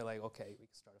 And then you're like, okay, we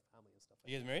can start a family and stuff like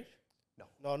that. You guys married?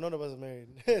 No, none of us are married.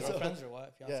 Girlfriends or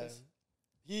what? Fiancés?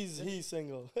 Yeah. He's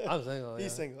single. I'm single.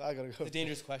 He's single. I gotta go. It's a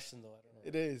dangerous question, though. I don't know.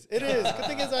 It is. The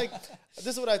thing is, like, this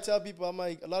is what I tell people. I'm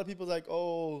like, a lot of people like,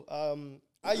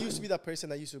 I used to be that person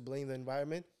that used to blame the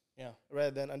environment,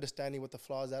 rather than understanding what the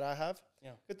flaws that I have.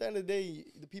 Yeah. At the end of the day,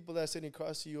 the people that are sitting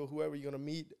across to you or whoever you're gonna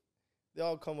meet, they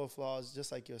all come with flaws,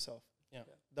 just like yourself. Yeah.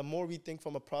 The more we think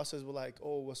from a process, we're like,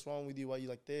 oh, what's wrong with you? Why you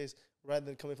like this? Rather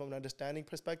than coming from an understanding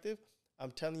perspective,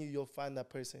 I'm telling you, you'll find that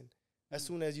person as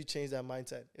soon as you change that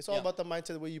mindset. It's all about the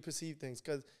mindset, the way you perceive things,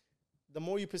 because the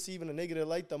more you perceive in a negative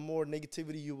light, the more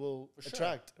negativity you will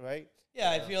attract, right? Yeah,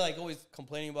 I feel like always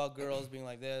complaining about girls being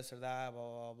like this or that, blah,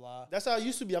 blah, blah. That's how I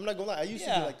used to be. I'm not going to lie. I used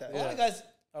to be like that. A lot of guys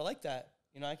are like that.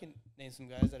 You know, I can name some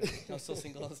guys that are still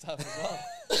single and stuff as well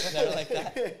that are like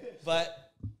that.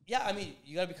 But, yeah, I mean,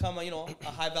 you gotta become a,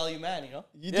 a high value man,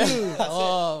 You do.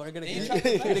 Oh, we're gonna Then you get, try to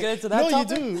we're gonna get into that. No, you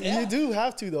topic? do. Yeah. You do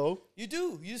have to though. You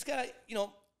do. You just gotta,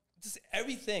 just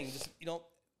everything. Just,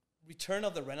 return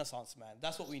of the Renaissance man.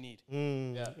 That's what we need.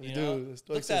 Yeah. You know? do.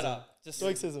 Look that up. Just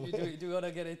Stoicism. Do you want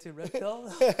to get into red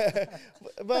pill?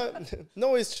 but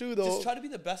no, it's true though. Just try to be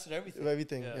the best at everything.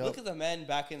 Everything. Yeah. Yep. Look at the men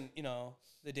back in,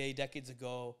 the day, decades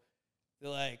ago. They're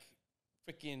like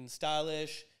freaking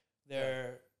stylish.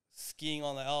 They're skiing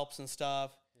on the Alps and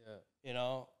stuff.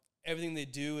 Yeah. Everything they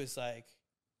do is like,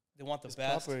 they want the It's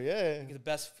best. proper, yeah. They get the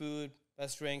best food,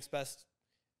 best drinks, best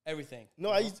everything.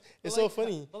 No, you know? it's so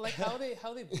funny. But like how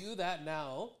they view that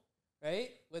now, right?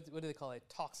 What do they call it?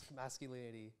 Toxic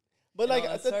masculinity. But like,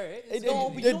 that's sorry. it but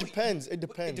you know, depends. It It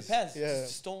depends. depends. Yeah.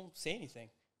 Just don't say anything.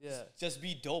 Yeah. Just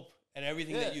be dope at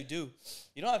everything Yeah. that you do.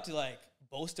 You don't have to like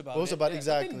boast about Boast it. about Yeah,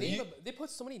 exactly. but they put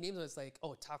so many names on it. It's like,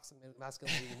 oh, toxic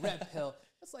masculinity, red pill.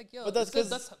 It's like, yo, But that's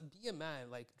that's be a man,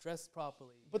 like dress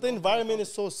properly. But the environment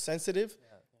is so sensitive.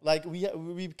 Yeah. Like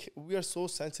we are so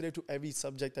sensitive to every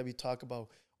subject that we talk about.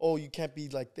 Oh, you can't be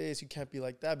like this, you can't be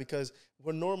like that, because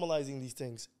we're normalizing these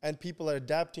things and people are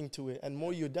adapting to it. And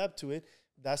more you adapt to it,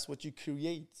 that's what you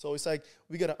create. So it's like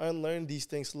we gotta unlearn these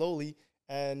things slowly,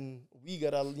 and we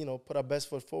gotta put our best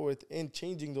foot forward in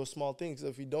changing those small things.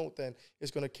 If we don't, then it's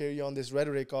gonna carry on this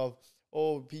rhetoric of,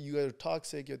 oh, you guys are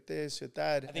toxic, you're this, you're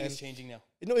that. I think it's changing now.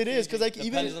 No, it is, because like The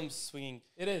even pendulum's swinging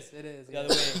It is. the other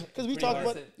way. because we pretty talk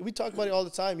hard. about it all the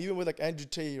time, even with like Andrew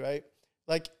Tate, right?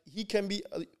 Like he can be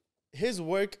his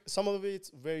work. Some of it's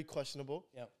very questionable.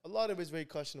 Yeah. A lot of it's very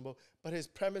questionable. But his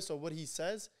premise of what he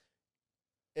says,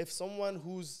 if someone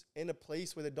who's in a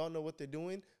place where they don't know what they're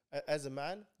doing as a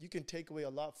man, you can take away a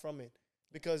lot from it.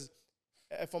 Because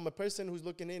from a person who's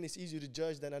looking in, it's easier to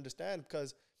judge than understand.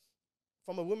 Because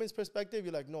from a woman's perspective,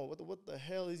 you're like, no, what the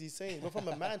hell is he saying? But from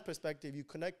a man's perspective, you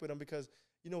connect with him because,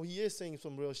 he is saying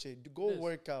some real shit. Go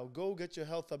work out. Go get your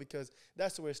health up, because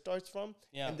that's where it starts from.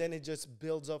 Yeah. And then it just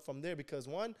builds up from there, because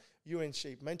one, you're in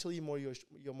shape. Mentally,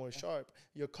 you're more sharp.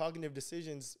 Your cognitive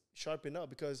decisions sharpen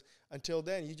up, because until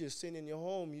then, you just sitting in your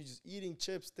home. You're just eating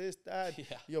chips, this, that.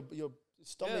 Yeah. Your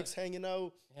stomach's hanging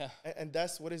out. Yeah. And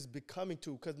that's what it's becoming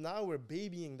to, because now we're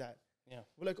babying that. Yeah.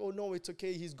 We're like, oh, no, it's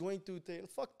okay. He's going through things.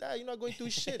 Fuck that. You're not going through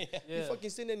shit. Yeah. You're fucking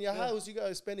sitting in your house. You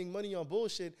guys spending money on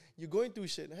bullshit. You're going through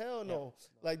shit. Hell no.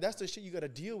 Like, that's the shit you got to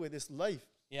deal with. It's life.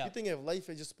 Yeah. You think if life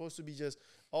is just supposed to be just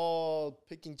all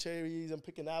picking cherries and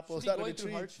picking apples Should be out of going the through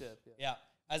tree. hardship. Yeah. Yeah.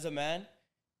 As a man,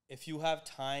 if you have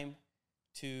time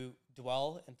to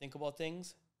dwell and think about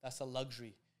things, that's a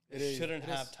luxury. It You is. shouldn't It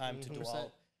have is. time to 100%.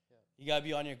 dwell. Yeah. You gotta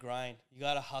be on your grind. You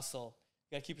gotta hustle.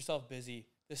 You gotta keep yourself busy.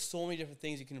 There's so many different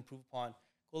things you can improve upon.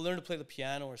 Go learn to play the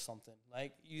piano or something.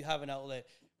 Like, you have an outlet.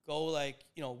 Go,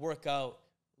 work out,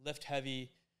 lift heavy,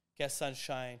 get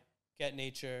sunshine, get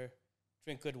nature,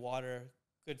 drink good water,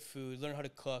 good food, learn how to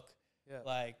cook,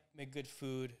 Yeah. make good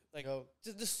food. Like, Yo.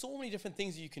 there's so many different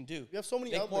things that you can do. You have so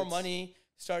many Make outlets. more money,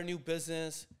 start a new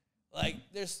business. Like,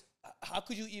 how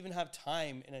could you even have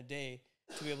time in a day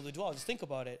to be able to dwell? Just think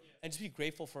about it and just be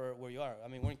grateful for where you are. I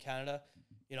mean, we're in Canada.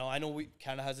 I know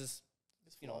Canada has this,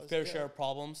 flaws, fair yeah. share of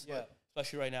problems, Yeah.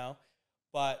 especially right now.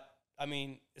 But I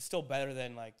mean, it's still better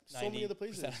than like So many 90% other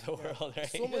places. of the world, right?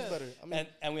 So much better. I mean,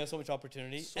 and we have so much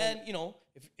opportunity. So And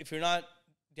if you're not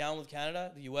down with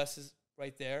Canada, the U.S. is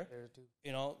right there. There too.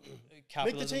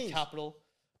 Capitalism, change. capital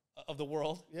of the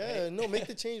world. yeah, right? no, make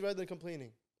the change rather than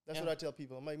complaining. That's Yeah. what I tell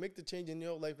people. I'm like, make the change in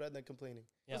your life rather than complaining.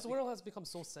 Yeah. Because the world has become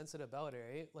so sensitive about it,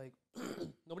 right? Like,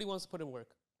 nobody wants to put in work.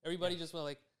 Everybody just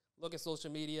want to look at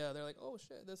social media. They're like, oh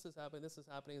shit, this is happening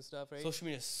and stuff, right? Social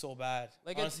media is so bad.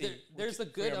 Like, honestly, there's the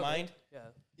for good your of mind. it. Yeah.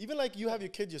 Even like you have your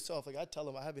kid yourself. Like I tell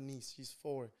them, I have a niece. She's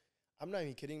 4. I'm not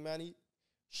even kidding, Manny.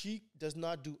 She does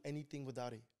not do anything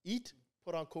without it. Eat,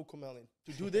 put on Coco Melon.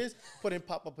 To do this, put in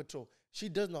Papa Patrol. She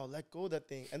does not let go of that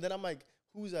thing. And then I'm like,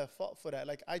 who's at fault for that?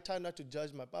 Like I try not to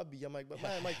judge my baby. I'm like, but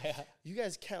man, I'm like, you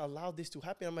guys can't allow this to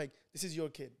happen. I'm like, this is your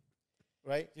kid,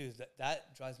 right? Dude,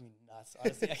 that drives me nuts.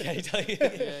 Honestly, I can't tell you.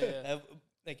 Yeah.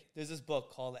 Like, there's this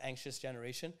book called The Anxious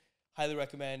Generation. Highly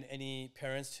recommend any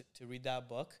parents to read that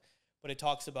book. But it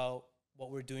talks about what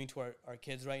we're doing to our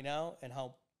kids right now and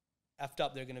how effed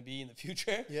up they're going to be in the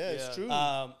future. Yeah, it's true.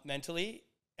 Mentally,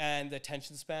 and the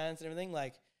attention spans and everything.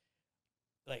 Like,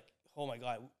 oh my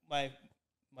God,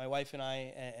 my wife and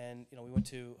I, and we went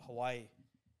to Hawaii,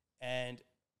 and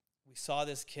we saw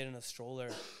this kid in a stroller,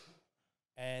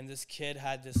 and this kid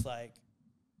had this like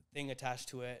thing attached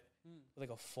to it with like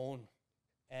a phone,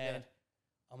 and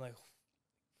I'm like,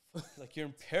 like you're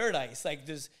in paradise. Like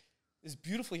there's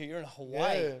beautiful here. You're in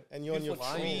Hawaii. Yeah, and you're on your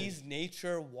beautiful phone. trees,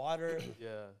 nature, water,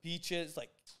 Yeah. beaches. Like,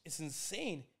 it's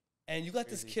insane. and you got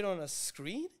this kid on a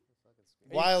screen.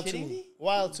 Wild to me.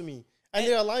 Wild to me. And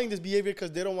they're allowing this behavior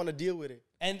because they don't want to deal with it.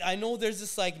 And I know there's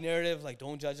this like narrative, like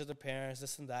don't judge other parents,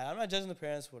 this and that. I'm not judging the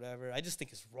parents, whatever. I just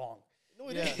think it's wrong. No,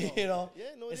 it is. You know,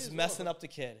 it's messing up the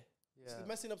kid. Yeah. It's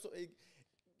messing up. So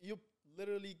you're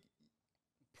literally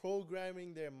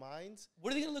programming their minds.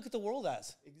 What are they gonna look at the world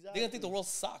as? Exactly. They're gonna think the world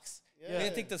sucks. Yeah. They're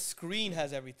gonna think the screen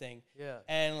has everything. Yeah.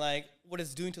 And like what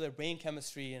it's doing to their brain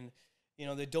chemistry and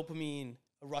the dopamine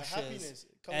rushes.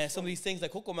 And some of these things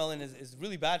like cocomelon is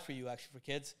really bad for you actually for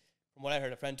kids. From what I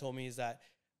heard, a friend told me is that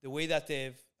the way that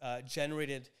they've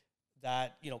generated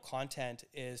that content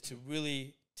is to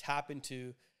really tap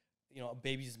into a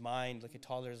baby's mind, like a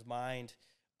toddler's mind,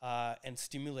 and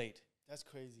stimulate. That's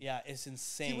crazy. Yeah, it's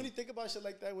insane. See, when you think about shit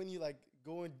like that, when you like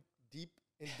go in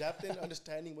depth in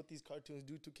understanding what these cartoons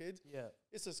do to kids,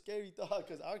 it's a scary thought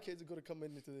because our kids are going to come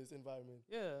into this environment.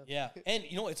 Yeah, and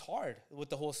it's hard with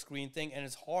the whole screen thing, and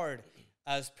it's hard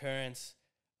as parents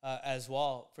as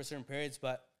well for certain periods.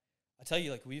 But I tell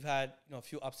you, like we've had a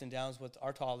few ups and downs with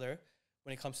our toddler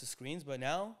when it comes to screens, but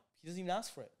now he doesn't even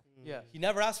ask for it. Yeah, he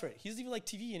never asks for it. He doesn't even like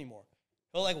TV anymore.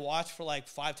 He'll like watch for like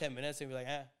 5-10 minutes and be like,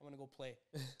 I'm gonna go play.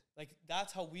 Like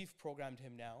that's how we've programmed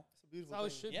him now. It's a beautiful thing. How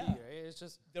it should be, right? It's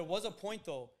just there was a point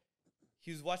though.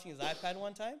 He was watching his iPad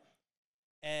one time,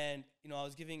 and I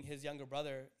was giving his younger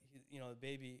brother, the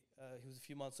baby, he was a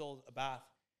few months old, a bath.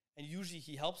 And usually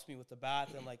he helps me with the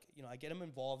bath and like, I get him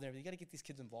involved in everything. You got to get these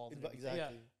kids involved.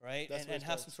 Exactly. Right? And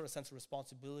have some sort of sense of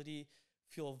responsibility,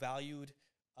 feel valued,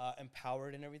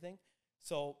 empowered and everything.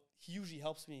 So he usually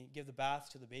helps me give the bath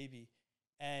to the baby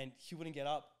and he wouldn't get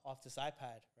up off this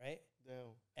iPad, right?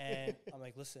 No. And I'm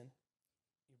like, listen,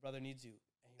 your brother needs you.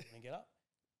 And he wouldn't get up.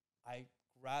 I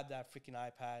grabbed that freaking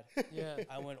iPad. Yeah.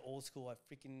 I went old school. I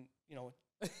freaking,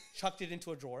 chucked it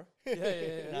into a drawer.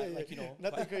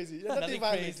 Nothing crazy. Nothing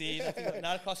crazy.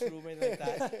 Not across the room or anything like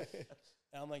that.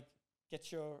 And I'm like,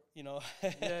 get your,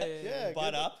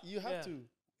 butt up. You have to.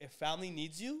 If family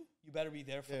needs you, you better be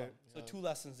there for them. So 2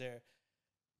 lessons there.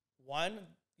 One,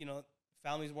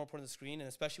 family is more important than the screen, and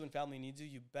especially when family needs you,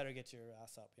 you better get your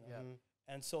ass up.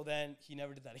 And so then he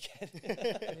never did that again.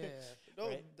 No,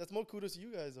 right? That's more kudos to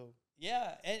you guys though.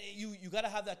 Yeah, and you got to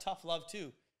have that tough love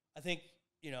too. I think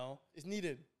it's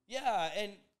needed. Yeah,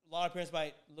 and a lot of parents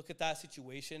might look at that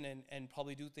situation and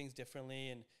probably do things differently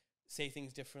and say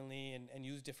things differently and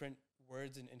use different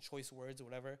words and choice words or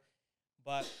whatever.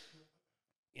 But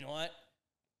you know what?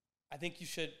 I think you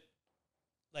should,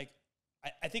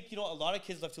 I think, a lot of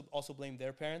kids love to also blame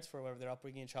their parents for whatever their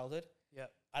upbringing in childhood. Yeah.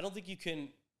 I don't think you can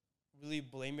really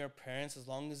blame your parents as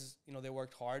long as, they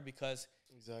worked hard because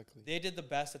they did the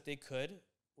best that they could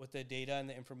with the data and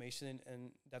the information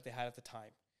and that they had at the time.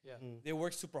 Yeah. They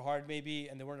worked super hard maybe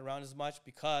and they weren't around as much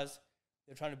because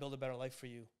they're trying to build a better life for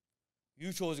you.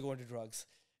 You chose to go into drugs.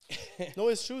 No,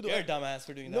 it's true though. You're a dumbass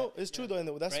for doing that. No, it's true though, and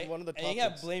that's one of the topics. And you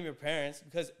can't blame your parents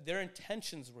because their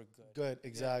intentions were good. Good,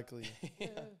 exactly.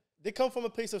 They come from a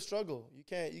place of struggle. You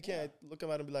can't look at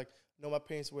them and be like, no, my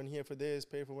parents weren't here for this,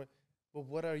 pay for what. But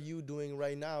what are you doing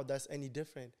right now that's any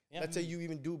different? Let's say you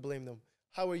even do blame them.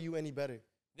 How are you any better?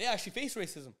 They actually face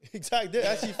racism. Exactly. They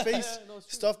actually face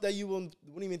stuff that you wouldn't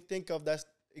even think of that's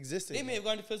existing. They may have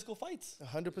gone to physical fights.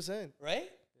 100%. Right?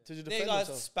 They got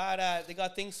spat at. They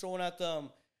got things thrown at them.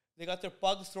 They got their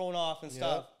bugs thrown off and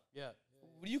stuff. Yeah.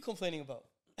 What are you complaining about?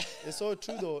 It's so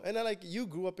true though. And then you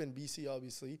grew up in BC,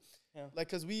 obviously. Yeah.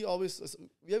 Because we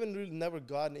haven't really never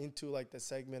gotten into the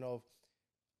segment of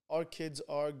our kids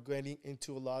are getting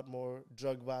into a lot more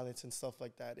drug violence and stuff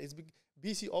like that. It's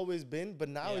BC always been, but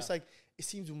now it's it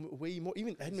seems way more.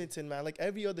 Even Edmonton, man,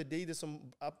 every other day there's some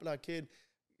kid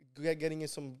getting in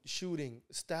some shooting,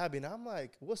 stabbing. I'm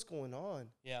like, what's going on?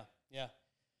 Yeah.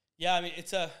 I mean,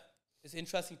 it's an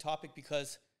interesting topic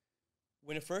because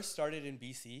when it first started in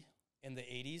BC in the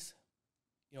 80s,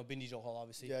 Bindi Johal,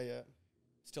 obviously. Yeah.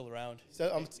 Still around.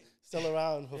 I'm still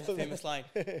around. Famous line.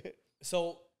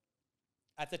 So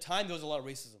at the time, there was a lot of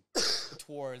racism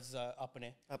towards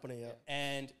Apane. Apane, yeah.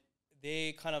 And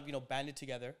they kind of, banded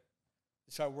together.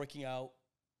 They started working out,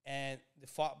 and they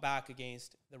fought back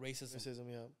against the racism.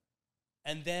 Yeah.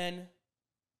 And then,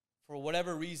 for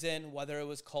whatever reason, whether it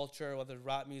was culture, whether it was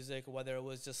rap music, or whether it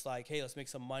was just hey, let's make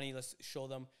some money, let's show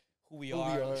them who we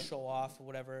are, let's show off, or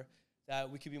whatever, that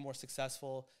we could be more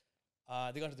successful,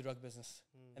 they got into the drug business.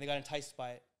 And they got enticed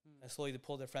by it. And slowly they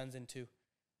pulled their friends into.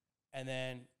 And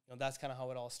then, that's kind of how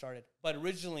it all started. But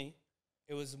originally,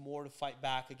 it was more to fight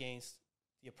back against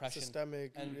the oppression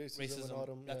systemic and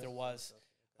racism that there was.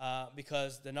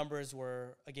 Because the numbers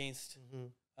were against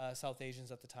South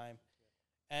Asians at the time.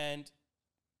 And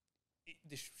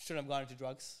they shouldn't have gone into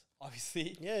drugs,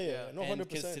 obviously. Yeah. No, And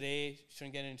kids 100%. today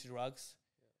shouldn't get into drugs.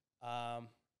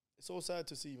 It's so sad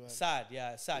to see, man. Sad,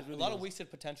 yeah, sad. It really a lot of is. wasted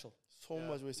potential. So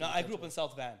much wasted. Now, I grew up potential. in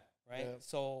South Van, right? Yeah.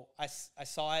 So I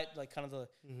saw it, like, kind of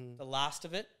the last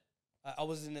of it. I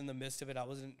wasn't in the midst of it. I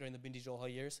wasn't during the Bindi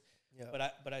Johal years. Yeah.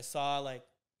 But I saw, like,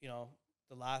 you know,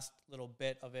 the last little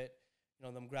bit of it, you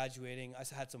know, them graduating. I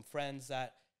had some friends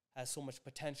that had so much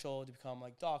potential to become,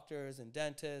 like, doctors and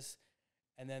dentists.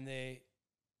 And then they,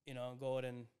 you know, go out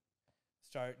and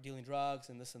start dealing drugs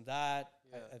and this and that.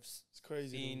 Yeah. I've It's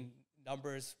crazy. seen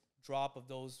numbers drop of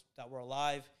those that were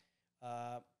alive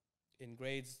in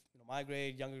grades, you know, my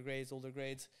grade, younger grades, older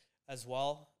grades as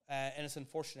well. And it's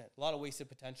unfortunate. A lot of wasted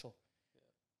potential. Yeah.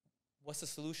 What's the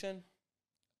solution?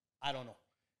 I don't know.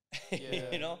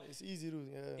 Yeah. You know, It's easy to,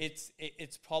 yeah.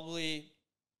 it's probably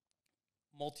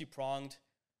multi-pronged.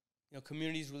 You know,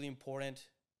 community is really important.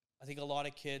 I think a lot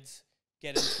of kids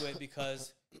get into it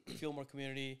because they feel more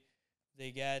community.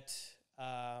 They get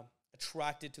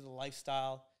attracted to the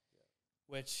lifestyle,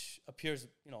 which appears,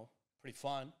 you know, pretty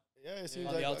fun. Yeah, it seems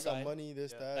On like the I outside. got money,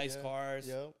 this, Yeah. that. Nice yeah. cars,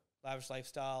 Yeah. lavish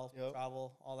lifestyle, Yep.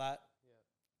 travel, all that. Yeah.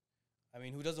 I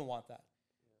mean, who doesn't want that?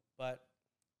 But,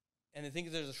 and I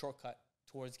think there's a shortcut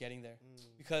towards getting there.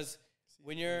 Because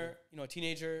when you're, you know, a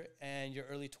teenager and your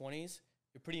early 20s,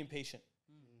 you're pretty impatient.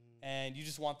 And you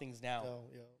just want things now.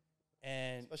 Yeah.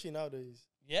 And Especially nowadays.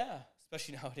 yeah,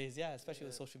 especially nowadays, especially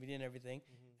with Yeah. social media and everything,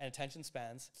 and attention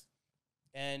spans.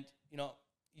 And, you know,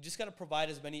 you just got to provide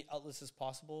as many outlets as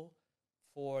possible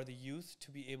for the youth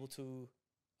to be able to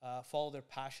follow their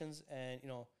passions and, you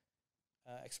know,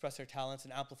 express their talents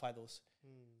and amplify those.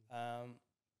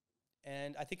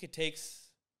 And I think it takes,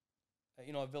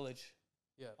 you know, a village,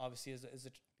 Yeah. obviously, as a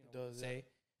you know, does, say,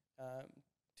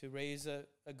 to raise a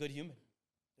good human.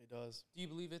 It does. Do you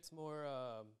believe it's more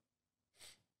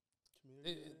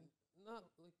Community. not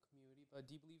like community, but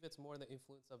do you believe it's more the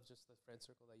influence of just the friend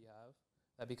circle that you have?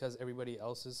 That because everybody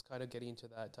else is kind of getting into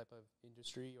that type of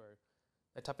industry or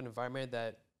that type of environment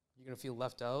that you're going to feel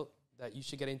left out, that you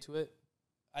should get into it?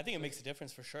 I think it makes a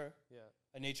difference for sure. Yeah.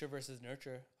 A nature versus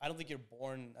nurture. I don't think you're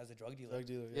born as a drug dealer. Drug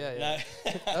dealer. Yeah, You yeah.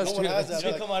 know? That's No one true. has You that.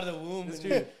 don't Like, come out of the womb That's and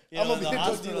true. you know, I'm in gonna the be a drug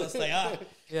hospital. dealer. It's like,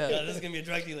 Yeah. yeah, this is gonna be a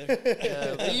drug dealer.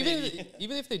 Yeah, but Maybe.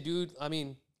 even if they do, I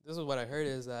mean, this is what I heard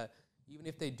is that even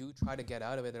if they do try to get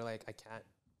out of it, they're like, I can't.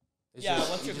 It's Yeah, just-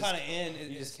 once you you're just- kind of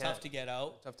in, you it's just tough can't. to get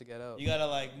out. tough to get out. You gotta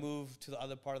like move to the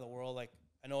other part of the world. Like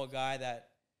I know a guy that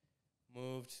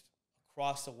moved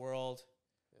across the world.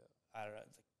 Yeah. I don't know,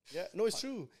 it's like Yeah. No, it's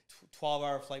true.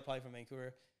 12-hour flight probably from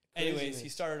Vancouver. Anyways, he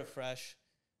Craziness. started afresh,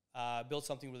 built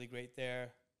something really great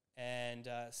there, and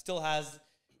still has,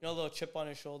 you know, a little chip on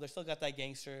his shoulder. Still got that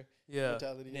gangster Yeah.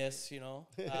 Mentality. ness, you know,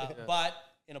 but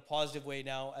in a positive way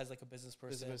now as like a business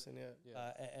person, Businessperson, yeah.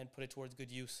 Yeah. and put it towards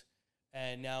good use,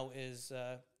 and now is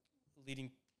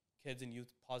leading kids and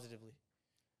youth positively.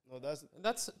 No, that's And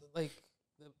that's like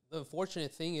the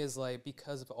unfortunate thing is like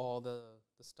because of all the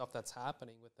stuff that's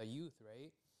happening with the youth,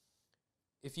 right?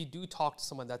 If you do talk to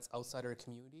someone that's outside our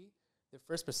community, their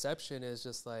first perception is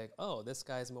just like, oh, this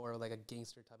guy's more like a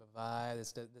gangster type of vibe,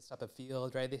 this type of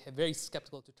field, right? They're very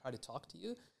skeptical to try to talk to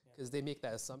you because they make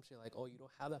that assumption like, oh, you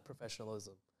don't have that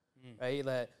professionalism, right?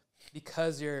 That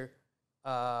because you're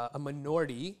a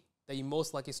minority, that you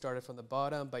most likely started from the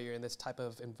bottom, but you're in this type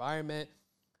of environment.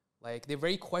 Like they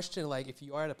very question, like if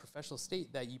you are at a professional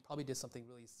state, that you probably did something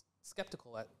really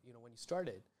skeptical at, you know, when you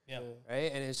started, Yeah.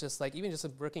 right? And it's just like even just a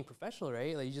working professional,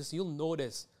 right? Like you'll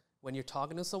notice when you're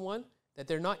talking to someone that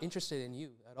they're not interested in you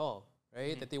at all,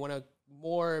 right? That they want to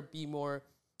be more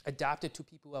adapted to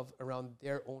people around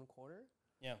their own corner,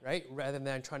 Yeah. right? Rather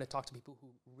than trying to talk to people who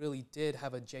really did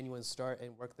have a genuine start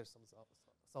and work themselves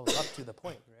up to the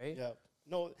point, right? yeah.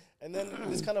 No, and then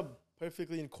this kind of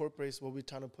perfectly incorporates what we're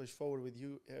trying to push forward with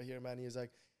you here, Manny, is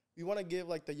like we want to give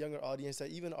like the younger audience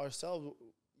that even ourselves,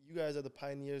 you guys are the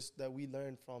pioneers that we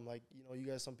learn from. Like, you know, you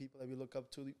guys, some people that we look up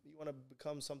to. You want to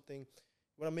become something,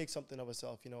 you want to make something of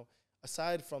yourself, you know.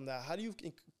 Aside from that,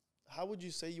 how would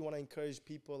you say you want to encourage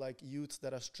people like youths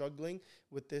that are struggling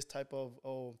with this type of,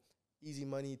 easy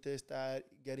money, this, that,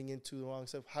 getting into the wrong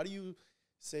stuff? How do you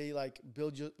say like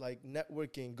build your like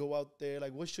networking, go out there?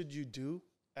 Like what should you do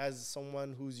as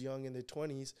someone who's young in their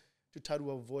 20s to try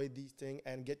to avoid these things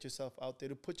and get yourself out there,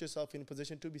 to put yourself in a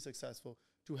position to be successful,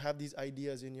 to have these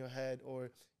ideas in your head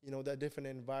or, you know, that different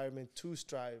environment to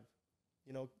strive,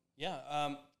 you know? Yeah.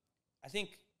 I think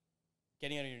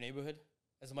getting out of your neighborhood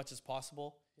as much as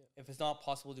possible. Yeah. If it's not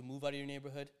possible to move out of your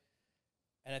neighborhood.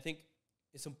 And I think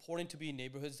it's important to be in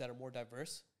neighborhoods that are more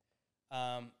diverse.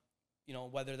 You know,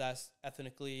 whether that's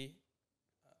ethnically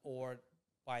or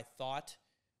by thought,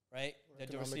 right? Or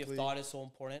The diversity of economically. thought is so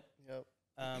important. Yep.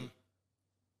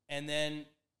 And then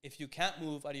if you can't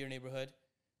move out of your neighborhood,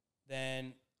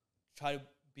 then try to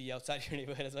be outside your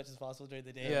neighborhood as much as possible during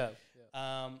the day.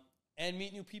 And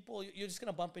meet new people. You're just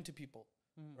gonna bump into people,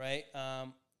 right?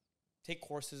 Take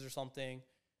courses or something.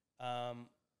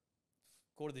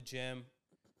 Go to the gym.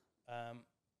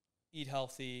 Eat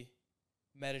healthy.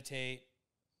 Meditate.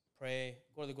 Pray.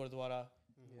 Go to the Gurdwara.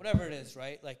 Whatever it is,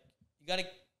 right? Like you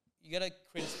gotta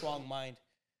create a strong mind.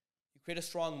 You create a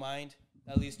strong mind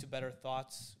that leads to better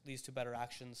thoughts, leads to better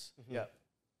actions.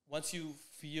 Once you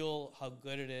feel how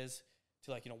good it is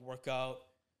to work out,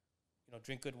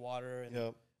 drink good water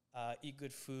and eat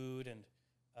good food and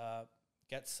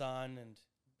get sun and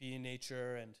be in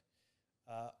nature and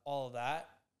all of that,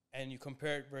 and you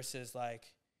compare it versus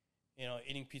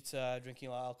eating pizza, drinking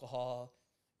a lot of alcohol,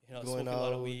 smoking a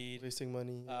lot of weed, wasting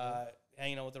money,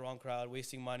 hanging out with the wrong crowd,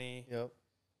 wasting money.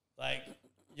 Like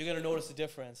you're gonna notice the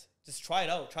difference. Just try it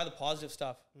out. Try the positive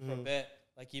stuff for a bit,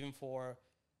 even for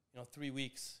 3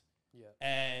 weeks.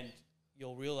 And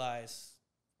you'll realize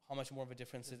how much more of a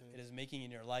difference it is making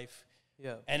in your life.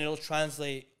 And it'll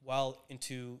translate well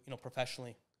into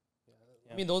professionally.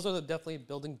 I mean, those are definitely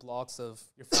building blocks of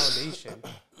your foundation.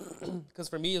 Because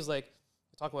for me, it's like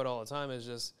I talk about it all the time. It's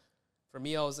just for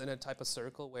me, I was in a type of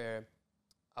circle where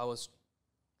I was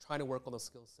trying to work on the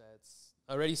skill sets.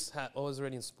 I was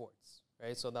already in sports,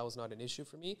 right? So that was not an issue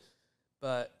for me.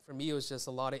 But for me, it was just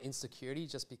a lot of insecurity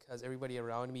just because everybody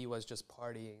around me was just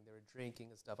partying. They were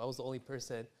drinking and stuff. I was the only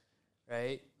person,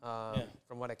 right?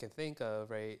 From what I can think of,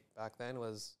 right, back then I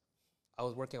was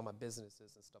working on my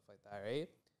businesses and stuff like that, right?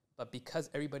 But because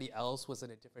everybody else was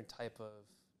in a different type of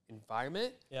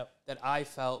environment, that I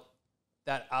felt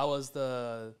that I was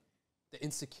the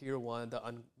insecure one,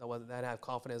 the one that had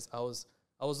confidence. I was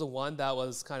the one that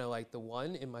was kind of like the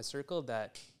one in my circle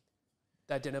that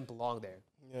didn't belong there.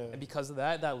 And because of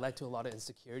that led to a lot of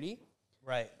insecurity.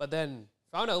 Right. But then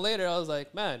found out later, I was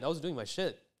like, man, I was doing my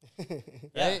shit.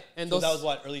 Right? And so that was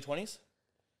what, early 20s?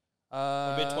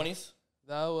 Or mid 20s?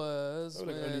 That was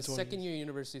like early 20s. Second year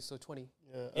university, so 20.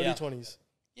 Early 20s.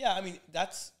 Yeah, I mean,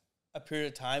 that's a period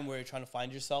of time where you're trying to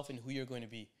find yourself and who you're going to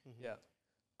be.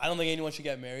 I don't think anyone should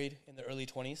get married in the early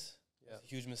 20s. It's a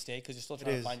huge mistake because you're still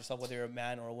trying to find yourself, whether you're a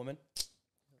man or a woman.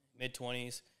 Mid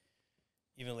 20s,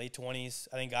 even late 20s.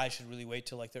 I think guys should really wait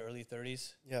till their early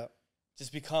 30s.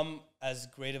 Just become as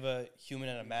great of a human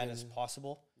and a man as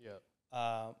possible.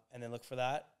 And then look for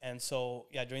that. And so,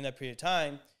 during that period of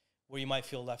time where you might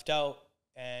feel left out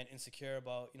and insecure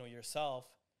about, yourself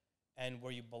and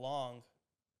where you belong,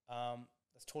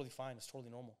 that's totally fine. It's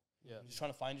totally normal. Just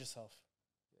trying to find yourself.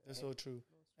 That's so true.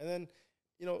 And then,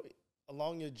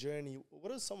 along your journey,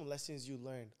 what are some lessons you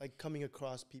learned, coming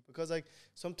across people? Because,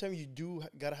 sometimes you do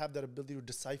got to have that ability to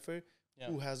decipher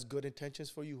who has good intentions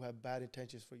for you, who have bad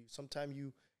intentions for you. Sometimes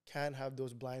you can have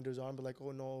those blinders on, but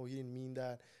oh, no, he didn't mean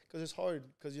that. Because it's hard,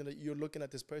 because, you're looking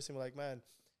at this person, like, man,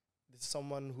 this is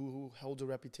someone who holds a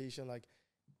reputation.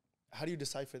 How do you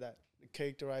decipher that? The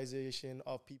characterization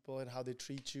of people and how they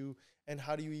treat you, and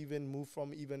how do you even move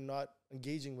from even not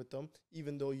engaging with them,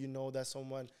 even though you know that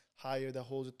someone higher that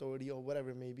holds authority or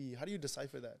whatever it may be? How do you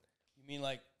decipher that? You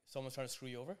mean someone's trying to screw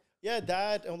you over? Yeah,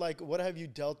 that, and what have you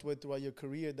dealt with throughout your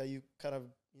career that you kind of,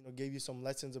 gave you some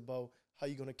lessons about how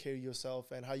you're going to carry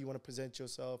yourself and how you want to present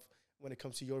yourself when it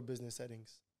comes to your business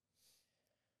settings?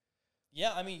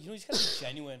 Yeah, I mean, you just got to be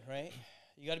genuine, right?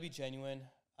 You got to be genuine.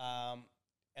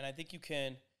 And I think you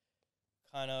can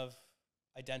kind of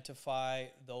identify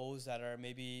those that are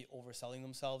maybe overselling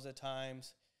themselves at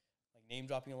times, name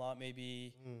dropping a lot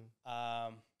maybe,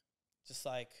 just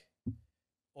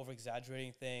over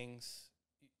exaggerating things.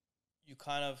 You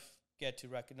kind of get to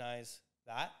recognize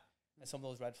that and some of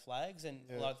those red flags, and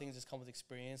a lot of things just come with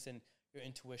experience, and your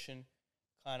intuition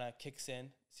kind of kicks in.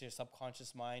 It's your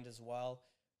subconscious mind as well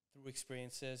through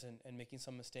experiences and making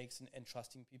some mistakes and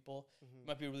trusting people. You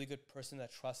might be a really good person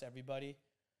that trusts everybody,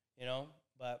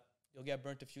 but you'll get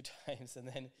burnt a few times, and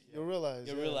then you'll realize,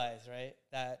 right,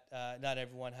 that not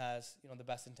everyone has, the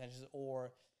best intentions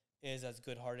or is as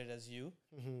good-hearted as you.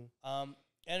 And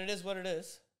it is what it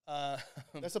is.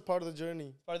 That's a part of the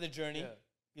journey. Part of the journey.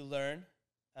 You learn.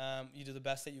 You do the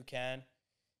best that you can.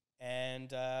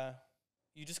 And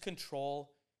you just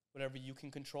control whatever you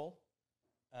can control.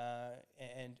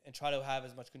 And try to have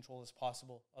as much control as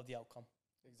possible of the outcome.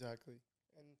 Exactly.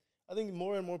 And I think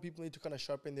more and more people need to kind of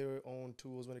sharpen their own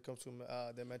tools when it comes to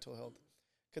their mental health.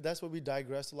 Because that's where we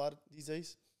digress a lot these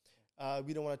days.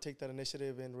 We don't want to take that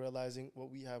initiative in realizing what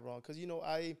we have wrong. Because,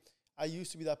 I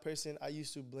used to be that person. I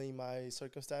used to blame my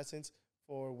circumstances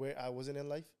for where I wasn't in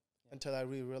life until I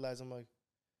really realized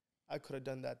I could have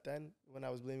done that then when I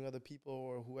was blaming other people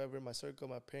or whoever in my circle,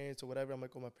 my parents or whatever. I'm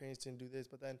like, oh, my parents didn't do this.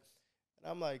 But then,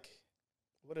 and I'm like,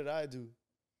 what did I do?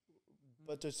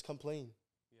 But just complain,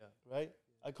 right?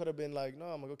 I could have been like, no,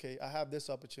 I'm like, okay, I have this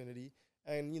opportunity.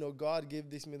 And, you know, God gave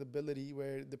me the ability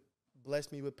where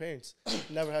blessed me with parents.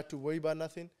 Never had to worry about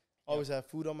nothing. Always have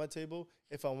food on my table.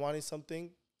 If I wanted something,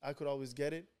 I could always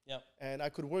get it. And I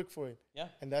could work for it.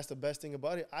 And that's the best thing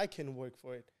about it. I can work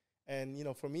for it. And, you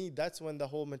know, for me, that's when the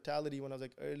whole mentality, when I was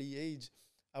like early age,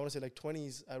 I want to say like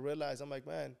 20s, I realized, I'm like,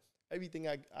 man, everything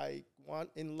I want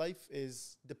in life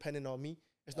is dependent on me.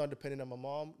 It's not dependent on my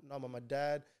mom, not on my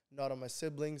dad, not on my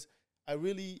siblings.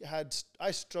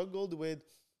 I struggled with,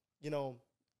 you know,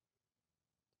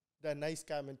 that nice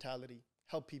guy mentality.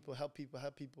 Help people, help people,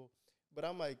 help people. But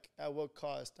I'm like, at what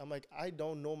cost? I'm like, I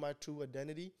don't know my true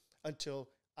identity until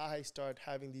I start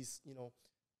having these, you know,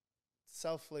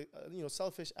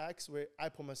 selfish acts where I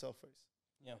put myself first.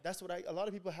 That's what a lot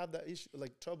of people have that issue,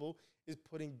 like trouble, is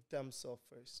putting themselves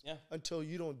first. Until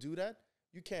you don't do that,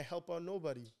 you can't help out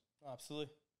nobody. Absolutely.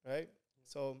 Right?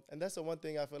 So, and that's the one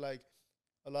thing I feel like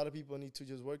a lot of people need to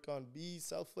just work on. Be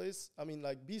selfless. I mean,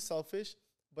 like, be selfish,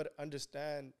 but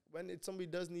understand when somebody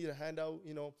does need a handout,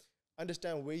 you know,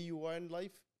 understand where you are in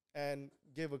life and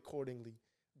give accordingly.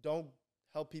 Don't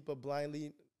help people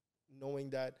blindly knowing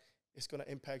that it's going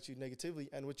to impact you negatively.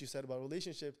 And what you said about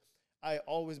relationships, I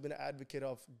always been an advocate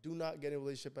of do not get in a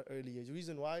relationship at early age. The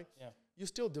reason why, you're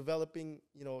still developing,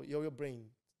 you know, your brain.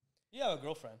 You have a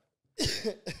girlfriend.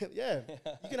 You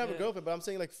can have a girlfriend, but I'm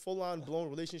saying like full-on blown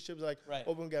relationships, like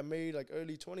open get married, like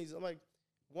early 20s. I'm like,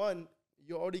 one,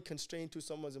 you're already constrained to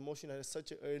someone's emotion at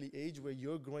such an early age where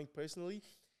you're growing personally.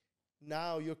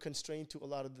 Now you're constrained to a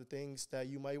lot of the things that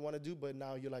you might want to do, but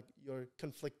now you're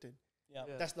conflicted.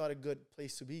 That's not a good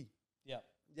place to be.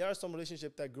 There are some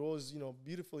relationships that grows, you know,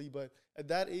 beautifully, but at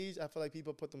that age, I feel like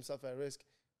people put themselves at risk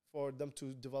for them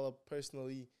to develop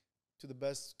personally to the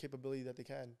best capability that they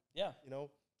can. You know?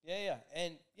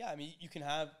 And I mean, you can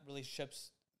have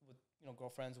relationships with, you know,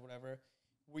 girlfriends or whatever,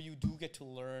 where you do get to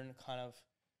learn kind of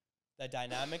the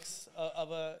dynamics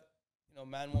of a, you know,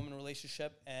 man-woman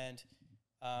relationship, and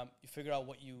you figure out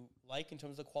what you like in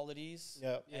terms of qualities,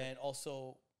 and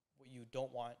also what you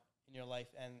don't want in your life,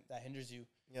 and that hinders you.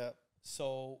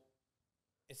 So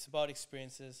it's about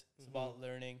experiences. It's about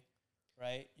learning,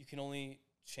 right? You can only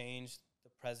change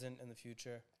the present and the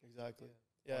future. Exactly.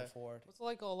 Going forward. It's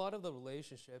like a lot of the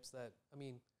relationships that, I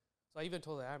mean, so I even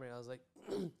told Amrit, I was like,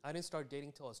 I didn't start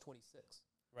dating till I was 26.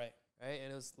 Right.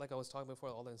 And it was like I was talking before,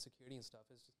 all the insecurity and stuff.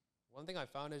 It's just, one thing I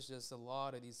found is just a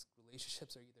lot of these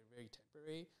relationships are either very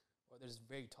temporary or they're just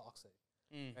very toxic.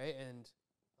 Right. And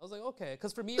I was like, okay,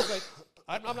 because for me, it's like,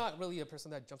 I'm not really a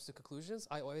person that jumps to conclusions.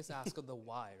 I always ask the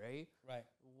why, right?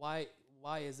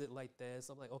 Why is it like this?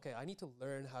 I'm like, okay, I need to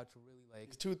learn how to really like.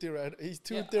 He's too theoretical. He's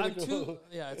too theoretical.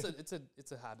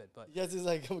 It's a habit, but yes, it's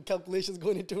like calculations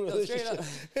going into a relationship.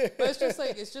 But it's just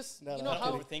like you know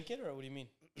how overthink it, or what do you mean?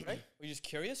 Right? Are you just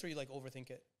curious, or you like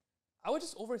overthink it? I would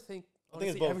just overthink.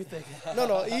 Honestly, everything.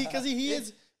 no, because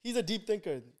he's a deep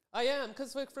thinker. I am,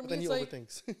 because like for me it's like,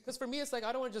 overthinks. Because for me it's like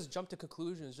I don't want to just jump to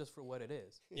conclusions just for what it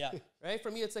is. Right.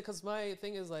 For me it's like, because my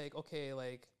thing is like, okay,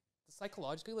 like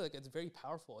psychologically, like it's very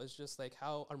powerful. It's just like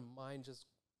how our mind just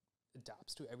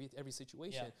adapts to every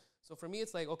situation. So for me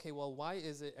it's like, okay, well, why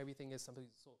is it everything is something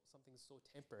so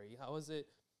temporary? How is it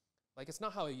like, it's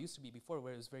not how it used to be before,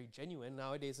 where it was very genuine.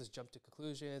 Nowadays it's jump to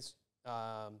conclusions.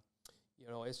 You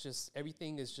know, it's just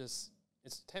everything is just,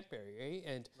 it's temporary, right?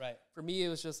 And for me it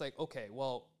was just like, okay,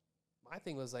 well, my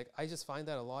thing was like, I just find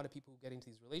that a lot of people who get into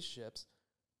these relationships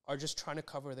are just trying to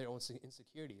cover their own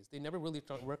insecurities. They never really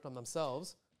worked on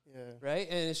themselves. Right.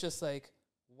 And it's just like,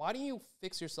 why don't you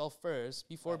fix yourself first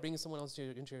before bringing someone else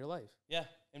into your life?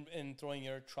 And throwing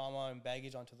your trauma and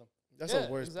baggage onto them. That's the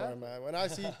worst part, man. When I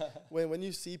see, when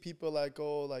you see people like,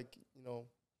 oh, like, you know,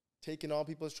 taking on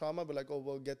people's trauma, but like, oh,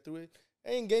 we'll get through it.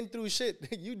 Ain't getting through shit.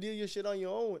 You deal your shit on your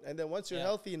own. And then once you're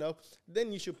healthy enough,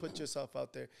 then you should put yourself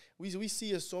out there. We see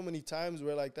it so many times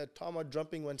where like that trauma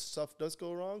jumping when stuff does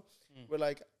go wrong. Where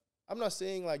like, I'm not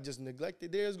saying like just neglect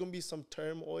it. There's going to be some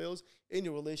turmoils in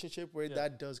your relationship where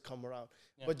that does come around.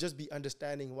 But just be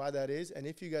understanding why that is. And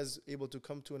if you guys able to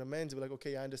come to an amends, be like,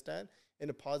 okay, I understand,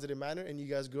 in a positive manner, and you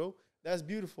guys grow, that's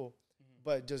beautiful.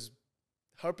 But just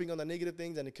harping on the negative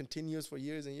things and it continues for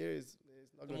years and years.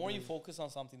 The more you focus on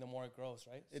something, the more it grows,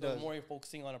 right? The more you're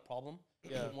focusing on a problem,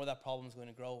 the more that problem is going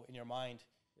to grow in your mind,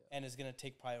 and it's going to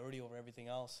take priority over everything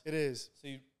else. It is. So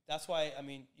that's why, I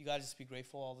mean, you got to just be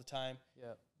grateful all the time.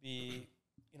 Be,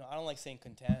 you know, I don't like saying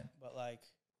content, but like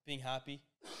being happy,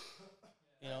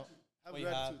 you know, have what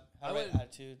gratitude. you have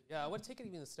attitude. Yeah, I would take it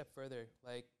even a step further.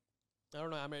 Like, I don't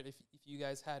know, Amrit, if you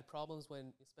guys had problems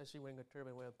when, especially wearing a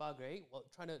turban, wearing a bag, right? Well,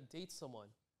 trying to date someone,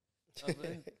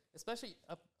 especially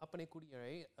up in Kudia,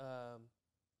 right?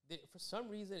 For some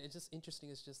reason, it's just interesting.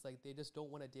 It's just like they just don't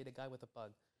want to date a guy with a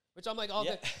bug, which I'm like, oh,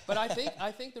 good. But I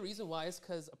think the reason why is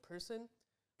because a person,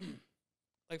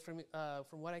 like from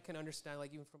what I can understand,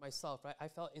 like even for myself, right? I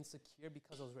felt insecure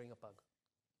because I was wearing a bug.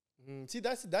 See,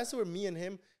 that's where me and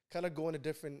him kind of go in a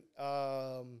different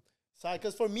side.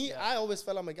 Because for me, I always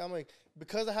felt I'm like,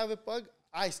 because I have a bug,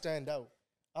 I stand out.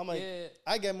 I'm like,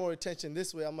 I get more attention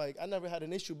this way. I'm like, I never had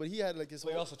an issue, but he had like his.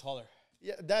 But you're also taller.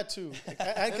 Yeah, that too,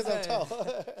 and because I'm tall.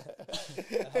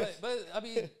 but I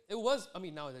mean, it was. I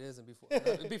mean, now it isn't. Before,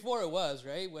 before it was,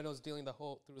 right? When I was dealing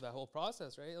through that whole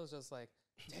process, right? It was just like,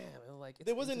 damn. It was like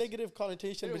there was a negative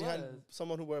connotation behind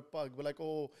someone who wore a pug. But like,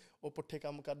 oh, putte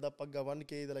kam karda pagga ban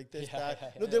ke, like this,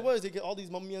 that. No, there was all these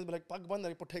mummies be like pug ban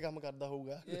like putte kam karda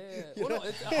hoga. Yeah. Well, no,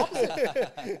 it's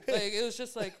opposite. Like it was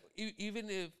just like even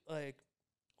if like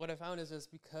what I found is just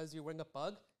because you're wearing a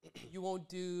pug, you won't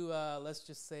do let's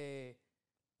just say.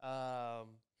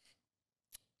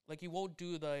 Like you won't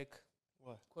do like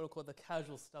what quote unquote the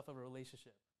casual stuff of a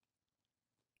relationship.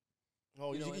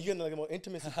 Oh, you're getting like the more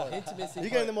intimacy part. You're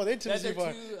getting the more intimacy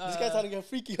part. This guy's trying to get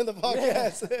freaky on the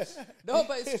podcast. Yeah. No,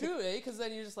 but it's true, eh? Because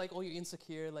then you're just like, oh, you're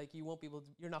insecure. Like you won't be able to.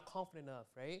 You're not confident enough,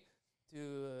 right?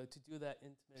 To do that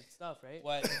intimate stuff, right?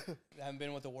 What? You haven't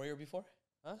been with a warrior before?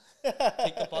 Huh?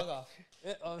 Take the pug off.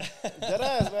 That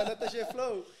ass, man. Let that shit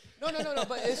float. No.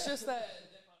 But it's just that.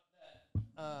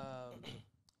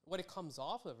 What it comes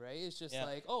off of, right? It's just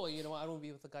like, oh, you know, I don't want to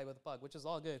be with a guy with a bug, which is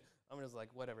all good. I'm just like,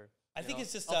 whatever. I think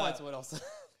it's just I'll find someone else.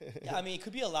 Yeah, I mean, it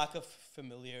could be a lack of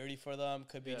familiarity for them.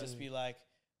 Could be just be like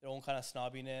their own kind of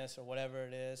snobbiness or whatever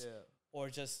it is, or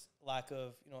just lack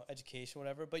of education,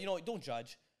 whatever. But don't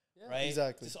judge, right?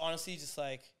 Exactly. Just honestly, just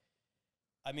like,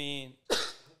 I mean.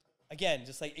 Again,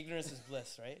 just like ignorance is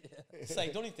bliss, right? It's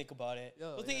like don't even think about it.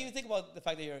 Don't even think about the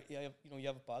fact that you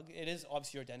have a bug. It is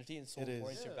obviously your identity and so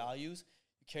important. It's your values.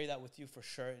 You carry that with you for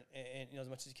sure, and as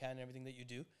much as you can in everything that you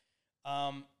do.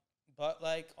 But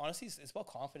like honestly, it's about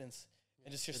confidence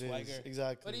and just your swagger.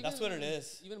 Exactly. But that's what it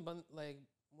is. Even like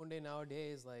Monday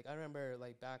nowadays, like I remember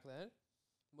like back then,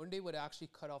 Monday would actually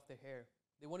cut off their hair.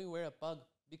 They won't even wear a bug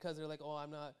because they're like, oh,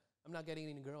 I'm not getting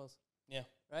any girls. Yeah.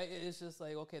 Right? It's just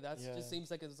like, okay, that's just seems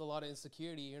like there's a lot of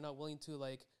insecurity. You're not willing to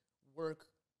like work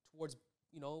towards,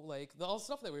 like all the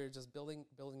stuff that we were just building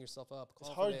yourself up. It's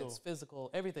hard though. Physical,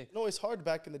 everything. No, it's hard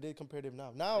back in the day compared to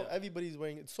now. Now everybody's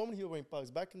wearing it. So many people wearing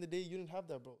pugs. Back in the day, you didn't have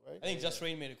that, bro, right? I think Just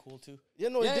Rain made it cool too. Yeah,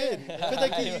 no, it did. Because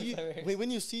like when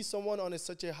you see someone on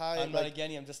such a high, I'm not a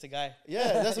Guinea, I'm just a guy.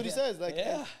 Yeah, that's what he says. Like,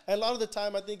 and a lot of the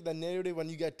time, I think the narrative when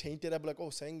you get tainted, I'm like, oh,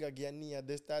 saying Guinea,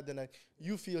 this, that, then like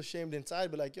you feel shamed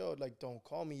inside, but like, yo, like don't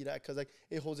call me that because like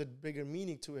it holds a bigger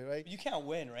meaning to it, right? You can't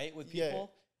win, right? With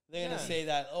people. They're going to say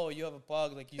that, oh, you have a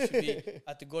bug, like you should be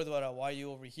at the Gurdwara, why are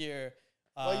you over here?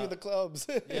 Why are you in the clubs?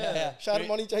 Share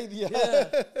money chahiye.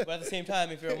 But at the same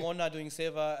time, if you're a Monna doing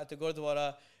seva at the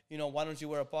Gurdwara, why don't you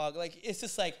wear a bug? Like, it's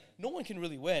just like, no one can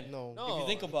really win. No. If you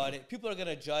think about it, people are going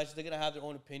to judge, they're going to have their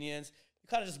own opinions. You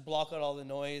kind of just block out all the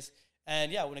noise.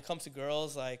 And when it comes to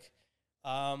girls, like,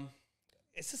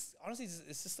 it's just, honestly,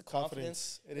 it's just the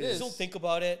confidence. It is. Just don't think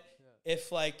about it. If,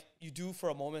 like, you do for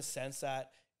a moment sense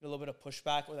that, a little bit of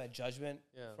pushback or that judgment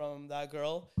from that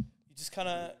girl, you just kind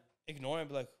of ignore it and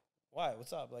be like, why?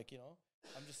 What's up? Like,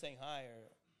 I'm just saying hi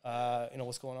or,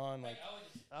 what's going on? Like,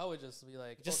 I would just be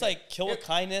like, just like kill with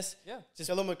kindness. Yeah. Just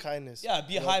kill them with kindness. Yeah.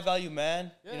 Be a high value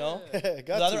man, The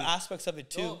other aspects of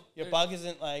it too. No, your bug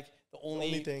isn't like the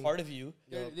only thing. Part of you.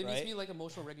 There needs to be like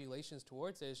emotional regulations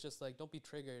towards it. It's just like, don't be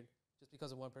triggered just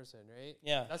because of one person, right?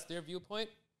 Yeah. That's their viewpoint.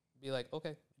 Be like,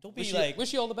 okay. Don't be like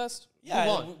wish you all the best. Yeah,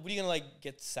 what are you gonna like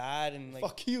get sad and like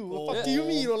fuck you? What the fuck do you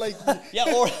mean? Or like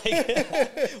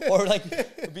or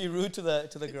like be rude to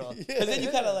the girl. Because then you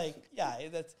kind of like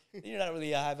you're not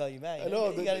really a high value man. I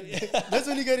know. That's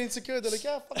when you get insecure. They're like,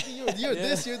 fuck you. You're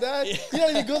this, you're that. You're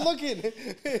not even good looking.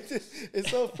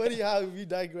 It's so funny how we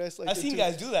digress. Like I've seen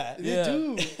guys do that. They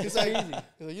do. It's like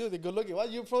easy. They're good looking. Why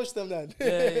do you approach them then?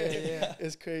 Yeah.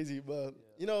 It's crazy, but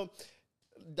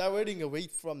diverting away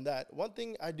from that, one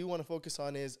thing I do want to focus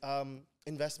on is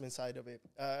investment side of it.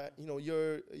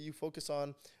 You focus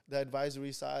on the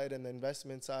advisory side and the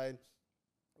investment side.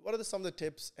 What are some of the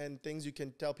tips and things you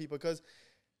can tell people? Because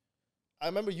I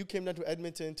remember you came down to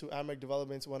Edmonton to Amrit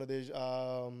Developments, one of the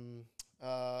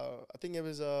I think it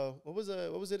was what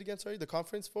was it again? Sorry, the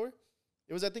conference for.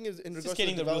 It was, I think, it was in regards to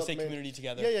getting the real estate community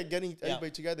together. Yeah, getting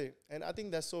everybody together, and I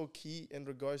think that's so key in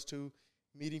regards to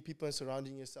meeting people and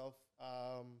surrounding yourself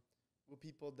with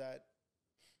people that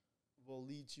will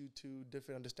lead you to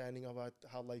different understanding of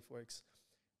how life works.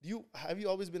 Have you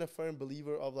always been a firm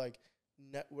believer of like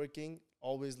networking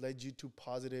always led you to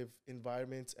positive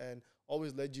environments and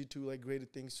always led you to like greater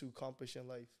things to accomplish in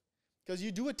life? Because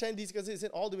you do attend these, because it's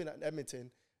all the way in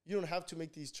Edmonton. You don't have to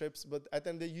make these trips, but at the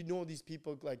end of the day, you know these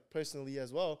people like personally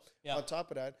as well. Yeah. On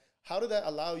top of that, how did that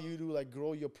allow you to like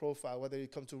grow your profile, whether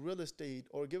it comes to real estate,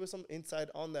 or give us some insight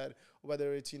on that,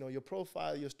 whether it's, you know, your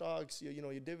profile, your stocks, your, you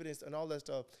know, your dividends and all that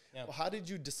stuff. Yeah. Well, how did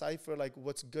you decipher like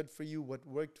what's good for you, what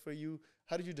worked for you?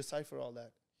 How did you decipher all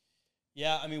that?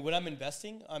 Yeah, I mean, when I'm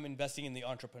investing in the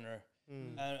entrepreneur.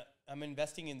 I'm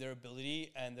investing in their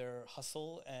ability and their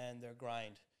hustle and their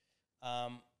grind,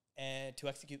 and to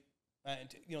execute.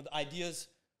 And you know, the ideas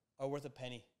are worth a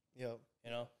penny. Yeah, you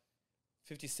know,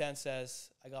 50 Cent says,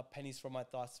 "I got pennies for my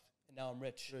thoughts, and now I'm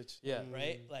rich." Yeah,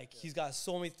 right. Like he's got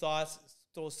so many thoughts,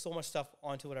 throws so much stuff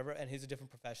onto whatever, and he's a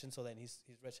different profession, so then he's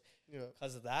rich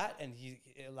because of that, and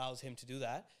it allows him to do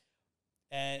that.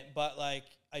 And but like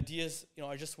ideas, you know,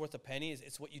 are just worth a penny.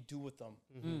 It's what you do with them,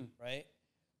 right?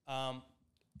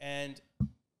 And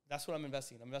that's what I'm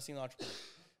investing in. I'm investing in the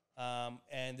entrepreneur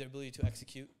and their ability to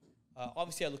execute.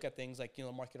 Obviously, I look at things like, you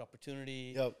know, market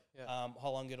opportunity, how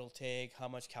long it'll take, how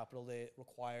much capital they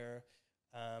require,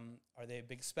 are they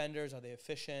big spenders, are they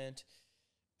efficient,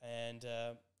 and,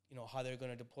 you know, how they're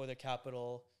going to deploy their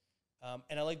capital.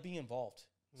 And I like being involved.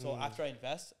 So after I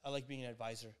invest, I like being an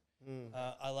advisor.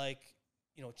 I like,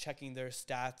 you know, checking their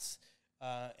stats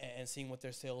and seeing what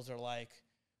their sales are like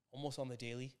almost on the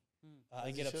daily.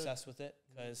 I get obsessed with it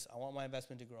because I want my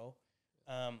investment to grow.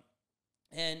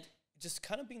 And just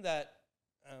kind of being that,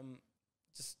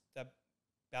 just that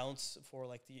bounce for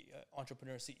like the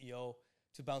entrepreneur CEO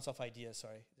to bounce off ideas,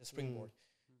 the springboard.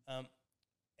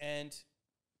 And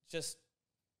just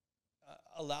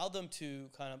allow them to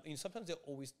kind of, you know, sometimes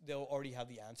they'll already have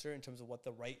the answer in terms of what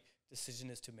the right decision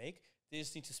is to make. They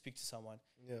just need to speak to someone.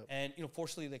 And, you know,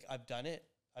 fortunately, like I've done it.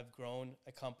 I've grown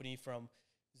a company from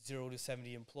 0 to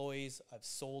 70 employees. I've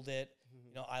sold it.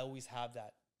 You know, I always have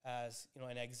that as, you know,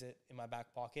 an exit in my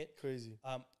back pocket. Crazy.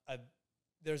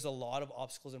 There's a lot of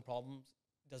obstacles and problems.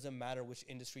 Doesn't matter which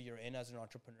industry you're in as an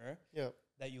entrepreneur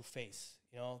that you face.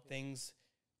 You know, things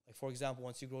like, for example,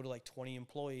 once you grow to like 20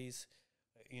 employees,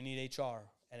 you need HR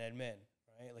and admin,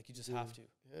 right? Like you just have to.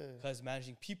 Because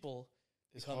managing people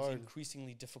becomes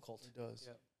increasingly difficult. It does.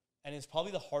 And it's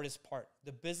probably the hardest part.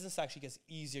 The business actually gets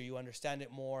easier. You understand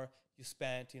it more. You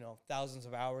spent, you know, thousands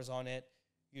of hours on it.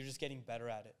 You're just getting better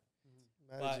at it.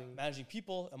 But managing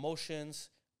people, emotions,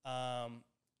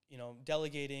 you know,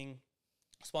 delegating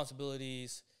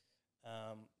responsibilities,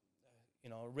 you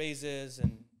know, raises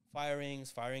and firings.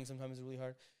 Firing sometimes is really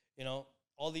hard. You know,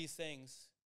 all these things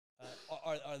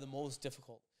are the most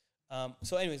difficult.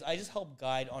 So anyways, I just help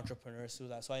guide entrepreneurs through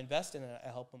that. So I invest in it. I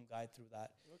help them guide through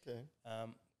that. Okay.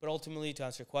 But ultimately, to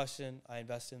answer your question, I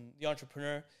invest in the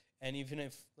entrepreneur. And even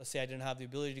if, let's say, I didn't have the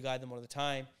ability to guide them all the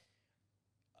time,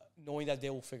 knowing that they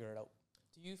will figure it out.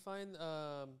 Do you find,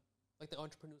 like the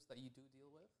entrepreneurs that you do deal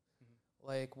with,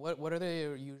 like what are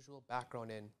their usual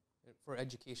background in for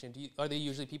education? Are they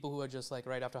usually people who are just like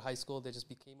right after high school, they just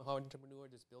became an entrepreneur,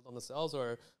 just build on themselves,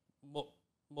 or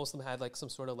most of them had like some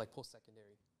sort of like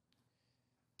post-secondary?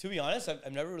 To be honest,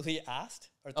 I've never really asked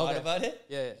or thought about it.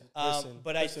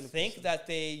 But I think that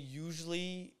they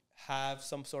usually have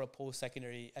some sort of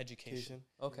post-secondary education.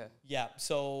 Okay. Yeah.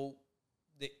 So,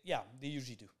 they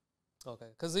usually do. Okay.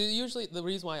 Because usually, the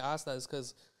reason why I asked that is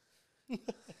because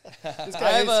this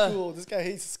guy hates school. This guy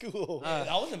hates school.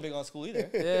 I wasn't big on school either.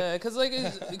 Yeah,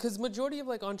 because majority of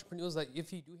like entrepreneurs, like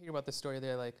if you do hear about this story,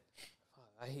 they're like,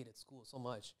 I hated school so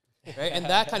much. Right? And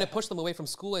that kind of pushed them away from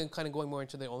school and kind of going more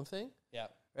into their own thing. Yeah.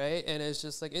 Right. And it's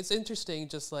just like, it's interesting,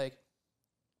 just like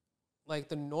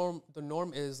the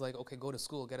norm is like, okay, go to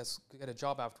school, get a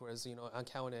job afterwards, you know,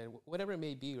 accountant, whatever it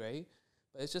may be. Right.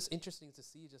 But it's just interesting to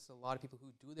see just a lot of people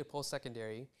who do their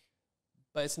post-secondary,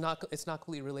 but it's not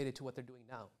completely related to what they're doing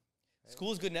now. Right?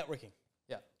 School is good networking.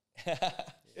 Yeah.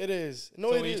 It is.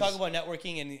 No, so when you talk about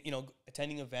networking and, you know,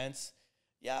 attending events,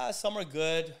 some are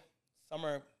good, some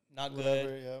are not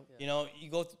good. You know, you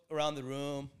go around the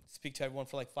room, speak to everyone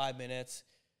for like 5 minutes.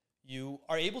 You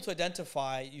are able to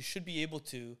identify, you should be able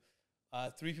to,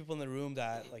 3 people in the room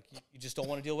that like you just don't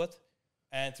want to deal with,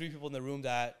 and 3 people in the room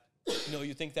that, you know,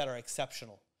 you think that are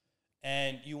exceptional.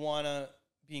 And you want to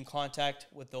be in contact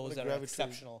with those that are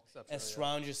exceptional and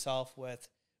surround yourself with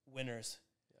winners.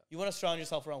 You want to surround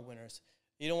yourself around winners.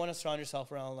 You don't want to surround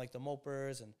yourself around like the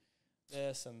mopers and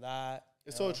this and that.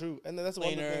 It's so true. And then that's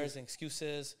one and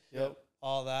excuses,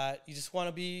 all that. You just want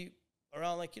to be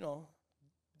around like, you know,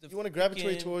 you want to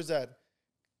gravitate towards that.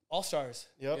 All-stars.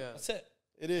 Yep. That's it.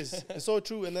 It is. It's so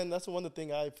true. And then that's the one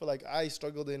thing I feel like I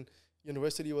struggled in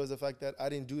university was the fact that I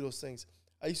didn't do those things.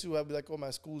 I used to have like, oh, my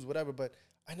schools, whatever, but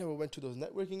I never went to those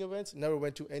networking events, never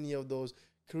went to any of those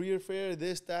career fair,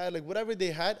 this, that, like whatever they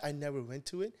had, I never went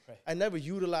to it. Right. I never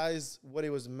utilized what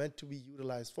it was meant to be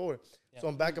utilized for. Yeah. So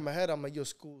in back of my head, I'm like, yo,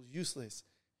 school's useless.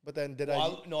 But then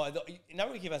No,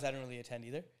 networking events I didn't really attend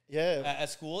either. Yeah. At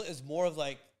school, is more of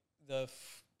like the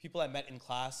people I met in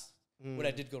class. When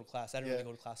I did go to class, I didn't really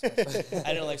go to class much.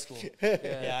 I didn't like school.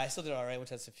 Yeah, I still did all right. Went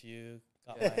to SFU,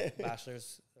 got my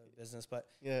bachelor's of business. But,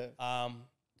 I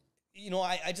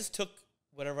just took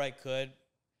whatever I could.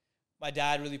 My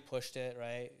dad really pushed it,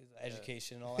 right?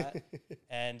 Education and all that.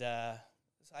 And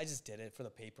so I just did it for the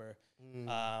paper,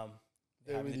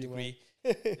 having the degree.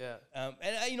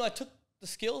 And I took the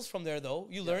skills from there, though.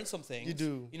 You learn some things. You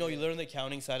do. You learn the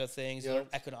accounting side of things. You learn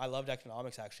I loved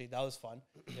economics, actually. That was fun.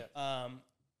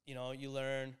 You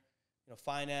learn,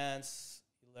 finance.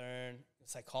 You learn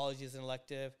psychology as an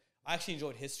elective. I actually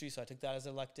enjoyed history, so I took that as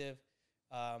an elective.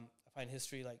 I find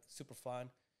history like super fun.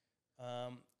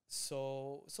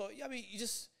 So yeah, I mean, you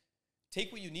just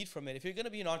take what you need from it. If you're gonna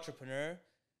be an entrepreneur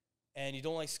and you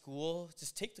don't like school,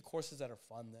 just take the courses that are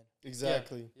fun. Then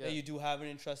exactly that you do have an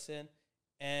interest in,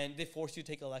 and they force you to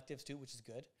take electives too, which is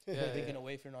good. Thinking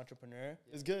away if you're an entrepreneur,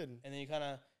 it's good. And then you kind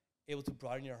of able to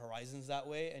broaden your horizons that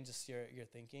way and just your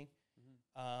thinking.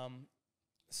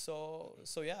 So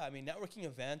yeah, I mean, networking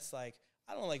events, like,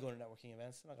 I don't like going to networking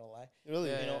events. I'm not gonna lie.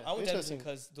 Really, I went to them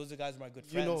because those are guys are my good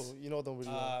friends. You know them really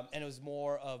well. And it was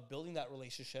more of building that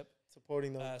relationship,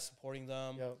 supporting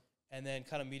them, and then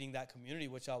kind of meeting that community,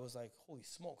 which I was like, holy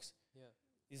smokes,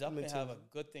 these up and have a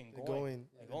good thing going.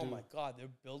 Like, oh my God, they're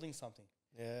building something.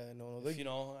 Yeah, no. I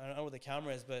don't know where the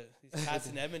camera is, but these cats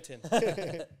in Edmonton,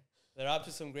 they're up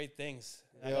to some great things.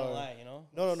 I don't lie,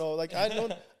 No. Like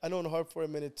I known Harp for a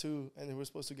minute too, and we're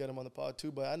supposed to get him on the pod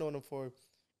too. But I known him for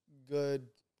good,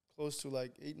 close to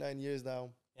like 8-9 years now.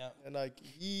 Yeah, and like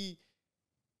he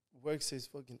works his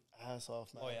fucking ass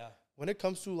off, man. Oh yeah. When it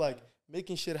comes to like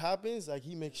making shit happen, like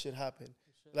he makes shit happen.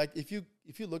 Like if you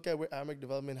look at where Amrit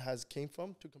Development has came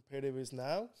from to compare to where it is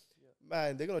now,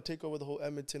 man, they're gonna take over the whole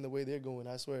Edmonton the way they're going.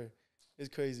 I swear, it's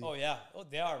crazy. Oh yeah,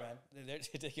 they are, man. They're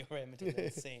taking over Edmonton. They're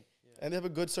insane. And they have a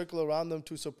good circle around them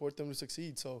to support them to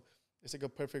succeed. So it's like a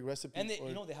perfect recipe. And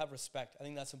they have respect. I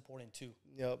think that's important too.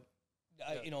 Yep.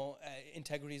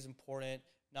 Integrity is important.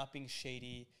 Not being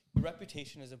shady. Your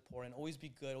reputation is important. Always be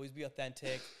good. Always be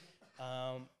authentic.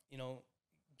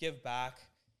 Give back,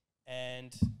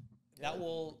 and that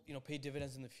will pay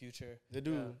dividends in the future. They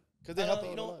do, because they help a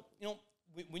lot.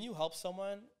 When you help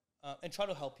someone and try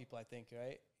to help people, I think,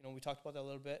 right? We talked about that a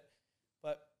little bit,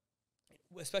 but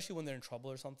especially when they're in trouble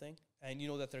or something, and you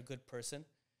know that they're a good person,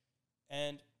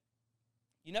 and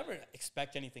you never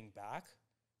expect anything back,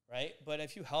 right? But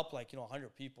if you help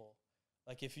 100 people,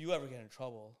 like if you ever get in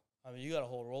trouble, I mean, you got a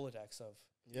whole Rolodex of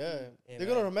hey, they're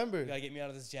gonna remember. You gotta get me out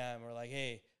of this jam, or like,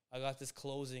 hey, I got this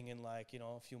closing in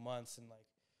a few months, and like,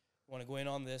 want to go in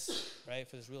on this, right,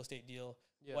 for this real estate deal,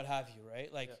 what have you,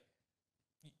 right? Like,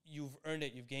 you've earned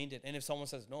it, you've gained it, and if someone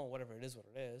says no, whatever it is,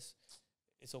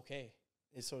 it's okay.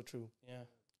 It's so true. Yeah.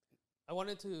 I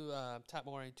wanted to tap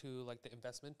more into like the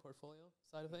investment portfolio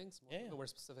side of things, more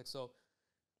specific. So,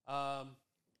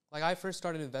 like I first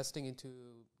started investing into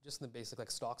just in the basic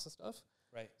like stocks and stuff.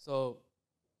 Right. So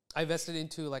I invested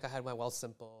into I had my Wealth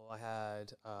Simple, I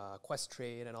had Quest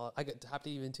Trade, and all. I tapped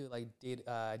even into like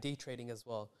day trading as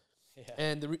well. Yeah.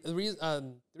 And the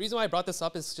reason why I brought this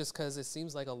up is just because it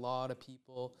seems like a lot of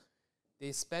people,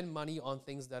 they spend money on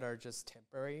things that are just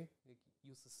temporary, like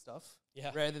useless stuff,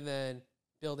 rather than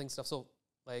building stuff. So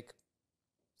I'm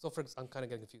kind of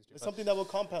getting confused here. It's something that will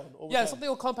compound over time. Something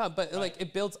will compound, but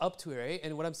it builds up to it, right?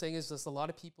 And what I'm saying is just a lot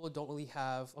of people don't really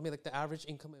have, the average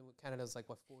income in Canada is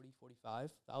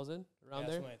 45,000 around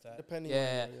there. Like that. Depending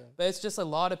on but it's just a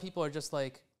lot of people are just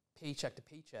like paycheck to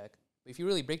paycheck. But if you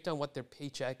really break down what their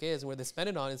paycheck is and where they spend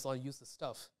it on, it's on useless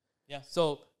stuff. Yeah.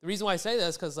 So the reason why I say that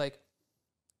is because I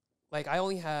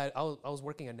was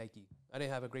working at Nike. I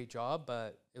didn't have a great job,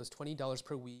 but it was $20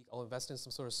 per week. I'll invest in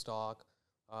some sort of stock,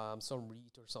 some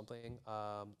REIT or something,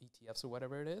 ETFs or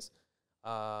whatever it is.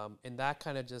 And that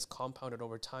kind of just compounded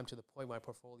over time to the point my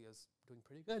portfolio is doing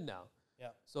pretty good now. Yeah.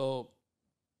 So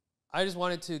I just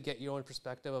wanted to get your own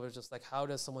perspective of it, just like how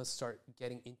does someone start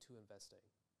getting into investing?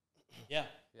 Yeah.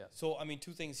 So,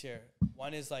 two things here.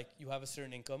 One is you have a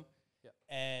certain income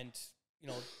and,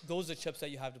 those are chips that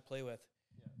you have to play with.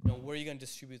 Where are you going to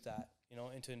distribute that,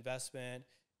 into investment,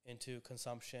 into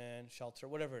consumption, shelter,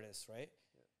 whatever it is, right?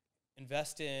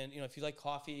 Invest in, if you like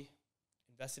coffee,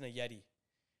 invest in a Yeti,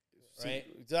 right?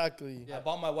 Exactly. I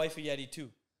bought my wife a Yeti too.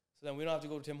 So then we don't have to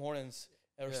go to Tim Hortons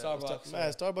or Yeah. Starbucks.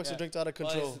 Man, Starbucks are drinks out of all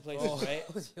these control. places,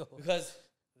 right? Yo. Because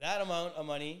that amount of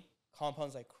money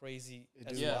compounds like crazy It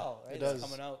as do. well, right? It It's does.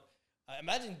 coming out.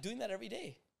 Imagine doing that every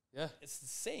day. Yeah. It's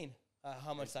insane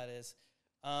how much that is.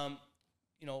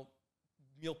 You know,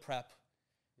 meal prep.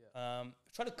 Yeah.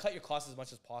 Try to cut your costs as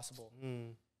much as possible.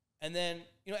 Mm. And then,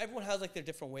 you know, everyone has like their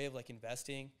different way of like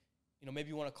investing. You know, maybe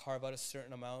you want to carve out a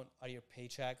certain amount out of your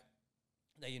paycheck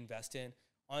that you invest in.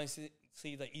 Honestly,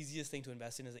 the easiest thing to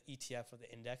invest in is an ETF or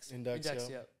the index. Index,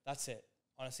 yeah. That's it.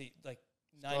 Honestly, like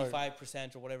Smart.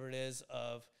 95% or whatever it is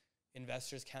of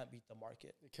investors can't beat the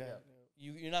market. You can't.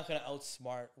 You're not going to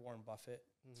outsmart Warren Buffett,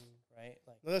 Mm-hmm. right?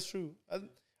 Like, No, that's true. I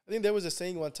think there was a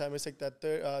saying one time. It's like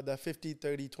that 50,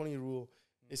 30, 20 rule.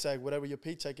 It's like whatever your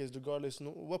paycheck is, regardless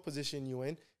what position you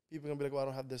in, people are going to be like, well, I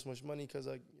don't have this much money because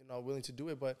like, you're not willing to do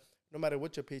it. But no matter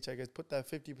what your paycheck is, put that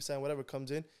 50%, whatever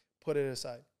comes in, put it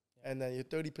aside. Yeah. And then your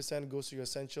 30% goes to your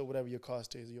essential, whatever your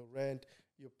cost is, your rent,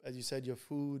 as you said, your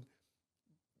food.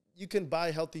 You can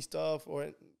buy healthy stuff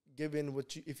or give in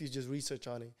if you just research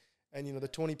on it. And, you know, the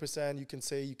 20% you can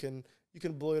say you can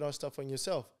blow it on stuff on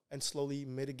yourself and slowly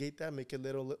mitigate that, make it a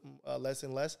little less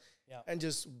and less, and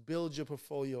just build your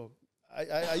portfolio.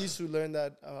 I used to learn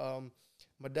that.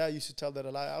 My dad used to tell that a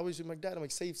lot. I always with my dad, I'm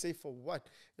like, save for what?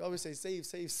 You always say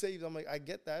save. I'm like, I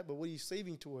get that, but what are you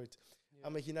saving towards? Yeah.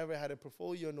 I'm like, he never had a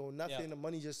portfolio, no nothing. The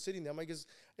money just sitting there. I'm like, it's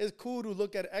cool to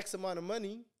look at X amount of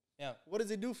money. Yeah. What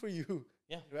does it do for you?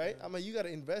 Yeah. Right? Yeah. I'm like, you got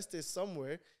to invest this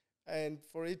somewhere, and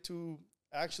for it to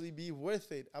actually be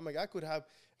worth it. I'm like, I could have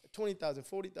 20,000,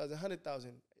 40,000,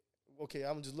 100,000. Okay,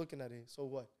 I'm just looking at it. So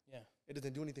what? Yeah. It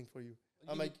doesn't do anything for you.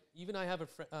 I'm like, even I have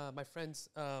my friend's,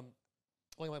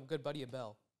 my good buddy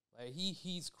Abel. Like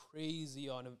he's crazy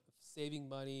on saving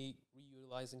money,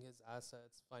 reutilizing his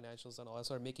assets, financials, and all that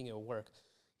sort of making it work.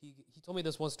 He told me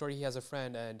this one story. He has a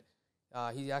friend, and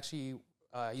he actually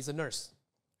he's a nurse.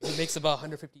 He makes about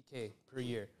 150K per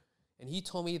year, and he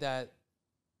told me that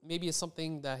maybe it's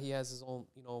something that he has his own,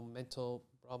 you know, mental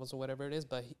problems or whatever it is,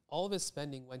 but all of his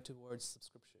spending went towards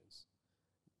subscriptions.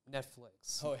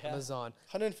 Netflix, Amazon.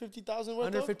 150,000 worth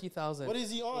 150,000. What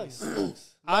is he on?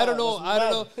 I don't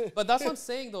know. But that's what I'm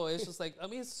saying, though. It's just like, I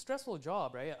mean, it's a stressful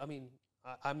job, right? I mean,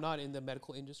 I'm not in the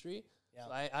medical industry,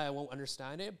 so I won't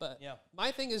understand it. But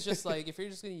my thing is just like, if you're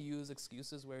just going to use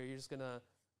excuses where you're just going to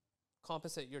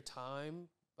compensate your time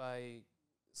by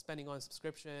spending on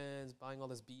subscriptions, buying all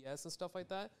this BS and stuff like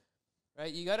that,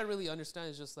 right? You got to really understand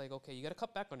it's just like, okay, you got to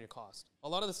cut back on your cost. A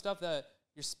lot of the stuff that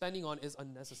you're spending on is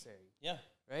unnecessary. Yeah.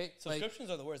 Right? Subscriptions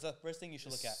are the worst. That's the first thing you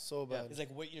should look at. So bad. It's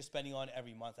like what you're spending on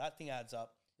every month. That thing adds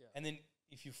up. Yeah. And then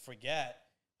if you forget,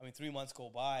 I mean, 3 months go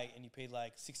by and you paid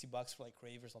like $60 for like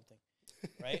Crave or something,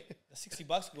 right? The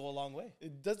 $60 go a long way.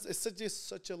 It does. It's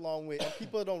such a long way. And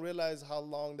people don't realize how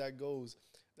long that goes.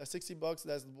 That $60,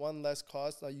 that's one less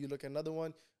cost. Now you look at another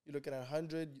one, you look at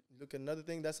 100, you look at another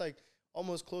thing. That's like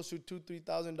almost close to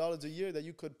 $2,000-$3,000 a year that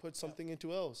you could put something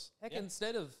into else. Heck,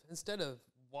 instead of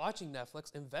watching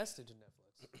Netflix, invest into Netflix.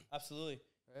 Absolutely.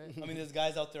 Right? I mean, there's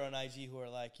guys out there on IG who are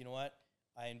like, you know what?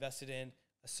 I invested in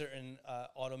a certain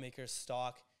automaker's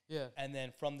stock. Yeah. And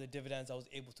then from the dividends, I was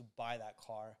able to buy that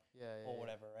car or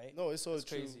whatever, right? No, it's so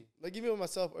true. Crazy. Like even with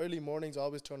myself, early mornings, I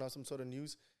always turn on some sort of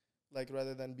news. Like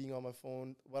rather than being on my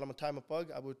phone, while I'm a time a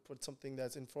pug, I would put something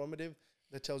that's informative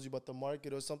that tells you about the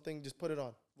market or something. Just put it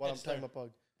on while I'm time a pug.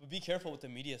 But be careful with the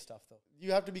media stuff, though.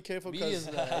 You have to be careful because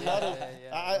a lot of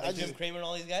I Jim Cramer and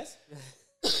all these guys.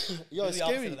 Yo, it's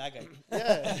scary. That guy.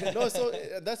 Yeah, no. So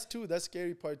that's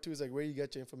scary part too. Is like where you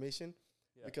get your information,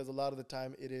 because a lot of the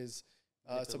time it is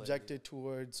subjected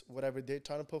towards whatever they're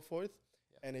trying to put forth,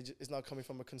 and it's not coming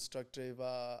from a constructive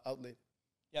outlet.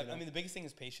 Yeah, I mean the biggest thing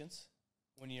is patience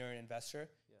when you're an investor.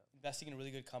 Yeah. Investing in a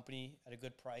really good company at a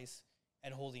good price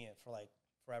and holding it for like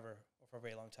forever or for a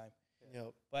very long time. Yeah.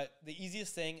 Yep. But the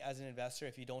easiest thing as an investor,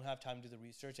 if you don't have time to do the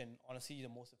research, and honestly the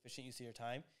most efficient use of your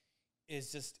time,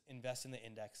 is just invest in the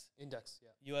index.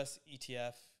 US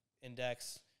ETF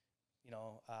index, you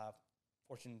know,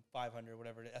 Fortune 500,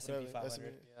 whatever it is, S&P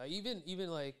 500. Yeah, even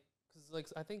like, because like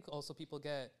I think also people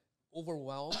get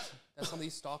overwhelmed that some of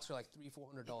these stocks are like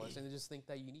 $300-$400, and they just think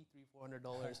that you need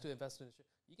 $300-$400 to invest in shit.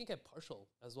 You can get partial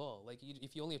as well. Like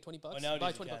if you only have $20,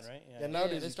 buy $20, right? Yeah,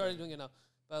 nowadays they started doing it now.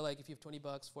 But like if you have $20,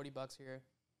 $40 here,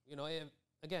 you know,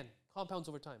 again, compounds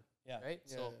over time. Yeah. Right.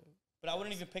 Yeah. So. But I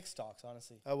wouldn't even pick stocks,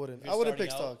 honestly. I wouldn't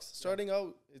pick stocks. Starting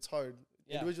out, it's hard.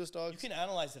 Yeah. Individual stocks. You can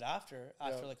analyze it after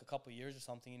like a couple of years or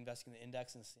something, investing in the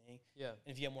index and seeing. Yeah. And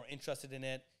if you get more interested in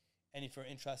it, and if you're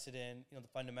interested in, you know, the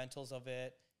fundamentals of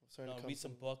it, read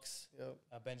some books.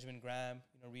 Yep. Benjamin Graham,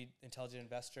 read Intelligent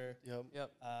Investor.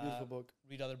 Yep. Beautiful book.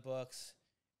 Read other books,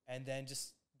 and then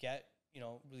just get,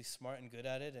 really smart and good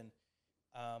at it, and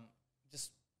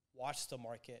just watch the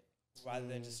market rather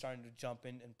than just starting to jump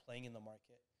in and playing in the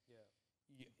market.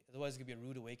 Otherwise, it's going to be a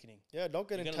rude awakening. Yeah, don't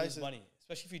get You're going to lose enticed. money,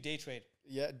 especially if you day trade.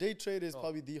 Yeah, day trade is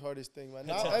probably the hardest thing, man.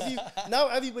 Now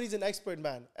everybody's an expert,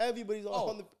 man. Everybody's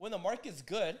on the... When the market's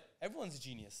good, everyone's a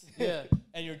genius. Yeah.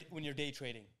 And when you're day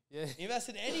trading. Yeah. You invest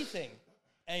in anything.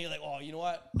 And you're like, oh, you know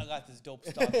what? I got this dope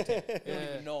stock. You don't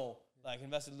even know. Like,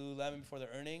 invested Lululemon before their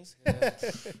earnings.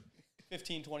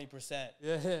 15, 20%.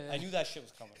 Yeah. I knew that shit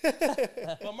was coming.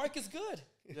 But market's good.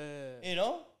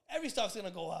 Yeah. Every stock's going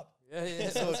to go up. Yeah.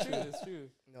 It's That's so true. true. That's true.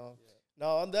 No.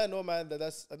 Now, on that note, man,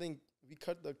 that's I think we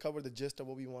covered the gist of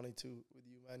what we wanted to with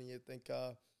you, Manny. I think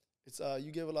it's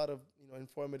you gave a lot of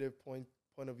informative point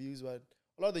of views that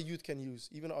a lot of the youth can use,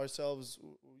 even ourselves.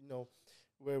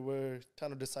 Where we're trying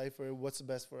to decipher what's the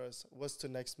best for us, what's the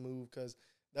next move, because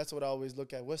that's what I always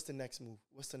look at. What's the next move?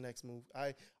 What's the next move?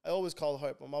 I always call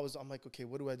Harp. I'm like, okay,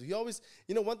 what do I do? He always,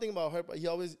 one thing about Harp, he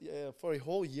always for a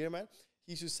whole year, man,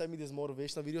 he used to send me these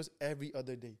motivational videos every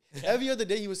other day. Every other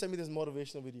day he would send me this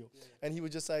motivational video. And he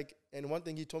would just like, and one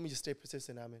thing he told me, just stay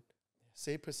persistent, Amit.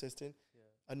 Stay persistent.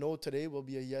 A no today will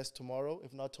be a yes tomorrow.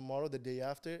 If not tomorrow, the day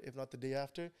after. If not the day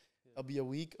after, it'll be a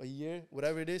week, a year,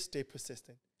 whatever it is, stay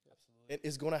persistent. Absolutely.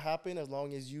 It's going to happen as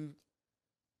long as you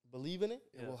believe in it,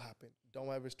 it will happen. Don't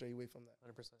ever stray away from that.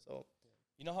 100%. So,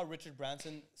 you know how Richard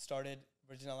Branson started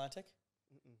Virgin Atlantic?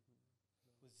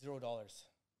 With $0.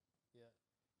 Yeah.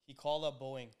 He called up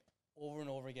Boeing over and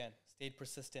over again, stayed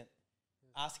persistent,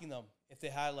 asking them if they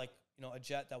had a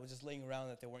jet that was just laying around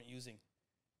that they weren't using.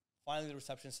 Finally, the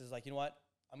receptionist is like, you know what?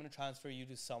 I'm going to transfer you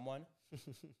to someone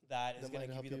that is going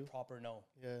to give you the proper no.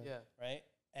 Yeah. Right?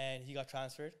 And he got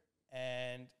transferred.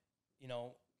 And,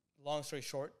 long story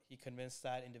short, he convinced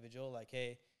that individual, like,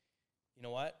 hey, you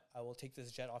know what? I will take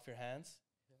this jet off your hands.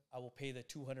 I will pay the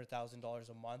 $200,000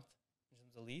 a month in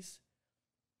terms of lease.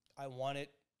 I want it,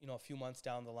 a few months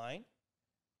down the line.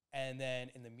 And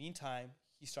then in the meantime,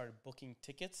 he started booking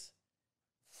tickets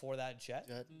for that jet.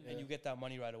 And you get that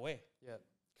money right away. Yeah.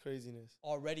 Craziness.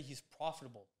 Already he's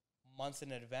profitable months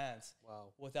in advance.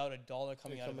 Wow. Without $1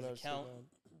 coming out of his account.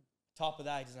 Top of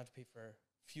that, he doesn't have to pay for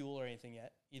fuel or anything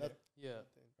yet either.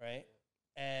 Right?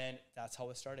 And that's how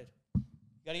it started.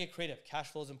 You got to get creative. Cash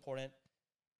flow is important.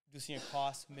 Reducing your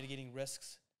costs, mitigating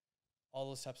risks, all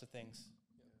those types of things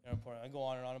are important. I go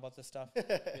on and on about this stuff.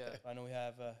 I know we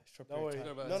have a short period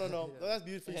of time. No. That's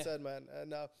beautifully said, man.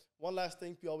 And one last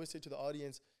thing we always say to the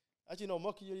audience. Actually, no,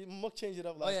 Mukh changed it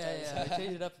up last time. I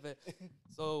changed it up a bit.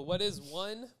 So what is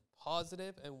one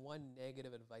positive and one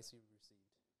negative advice you've received?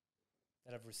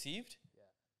 That I've received?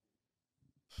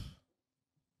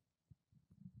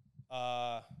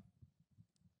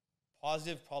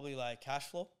 Positive, probably like cash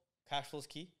flow. Cash flow is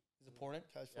key. It's important.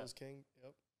 Cash flow is king.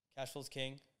 Yep. Cash flow is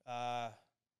king.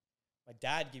 My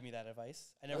dad gave me that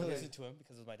advice. I never listened to him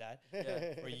because it was my dad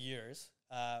for years.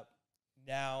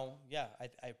 Now,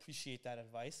 I appreciate that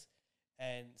advice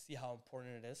and see how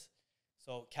important it is.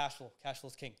 So cash flow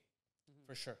is king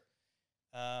for sure.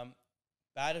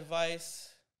 Bad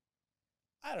advice,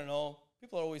 I don't know.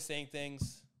 People are always saying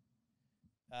things.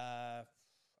 I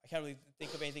can't really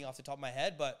think of anything off the top of my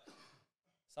head, but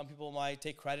some people might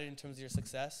take credit in terms of your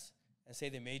success and say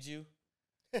they made you.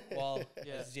 Well,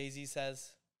 as Jay-Z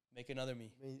says, make another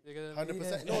me.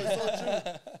 100%. No, it's so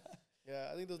true.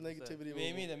 I think those negativity.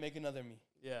 Made me, then make another me.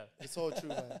 Yeah, it's so true,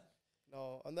 man.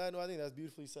 No, on that note, I think that's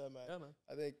beautifully said, man. Yeah, man.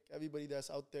 I think everybody that's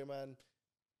out there, man,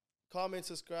 comment,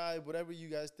 subscribe, whatever you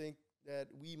guys think that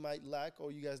we might lack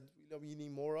or you guys you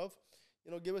need more of.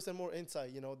 Give us some more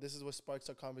insight. This is what sparks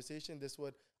our conversation. This is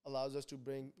what allows us to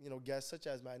bring, guests such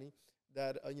as Manny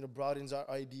that, broadens our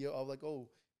idea of like, oh,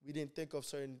 we didn't think of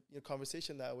certain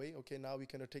conversation that way. Okay, now we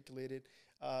can articulate it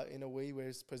in a way where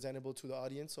it's presentable to the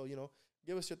audience. So,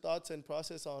 give us your thoughts and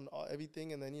process on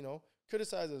everything and then,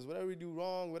 criticize us. Whatever we do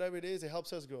wrong, whatever it is, it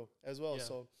helps us grow as well. Yeah.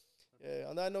 So,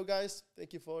 on that note, guys,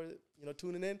 thank you for,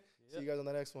 tuning in. Yep. See you guys on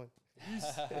the next one. Peace.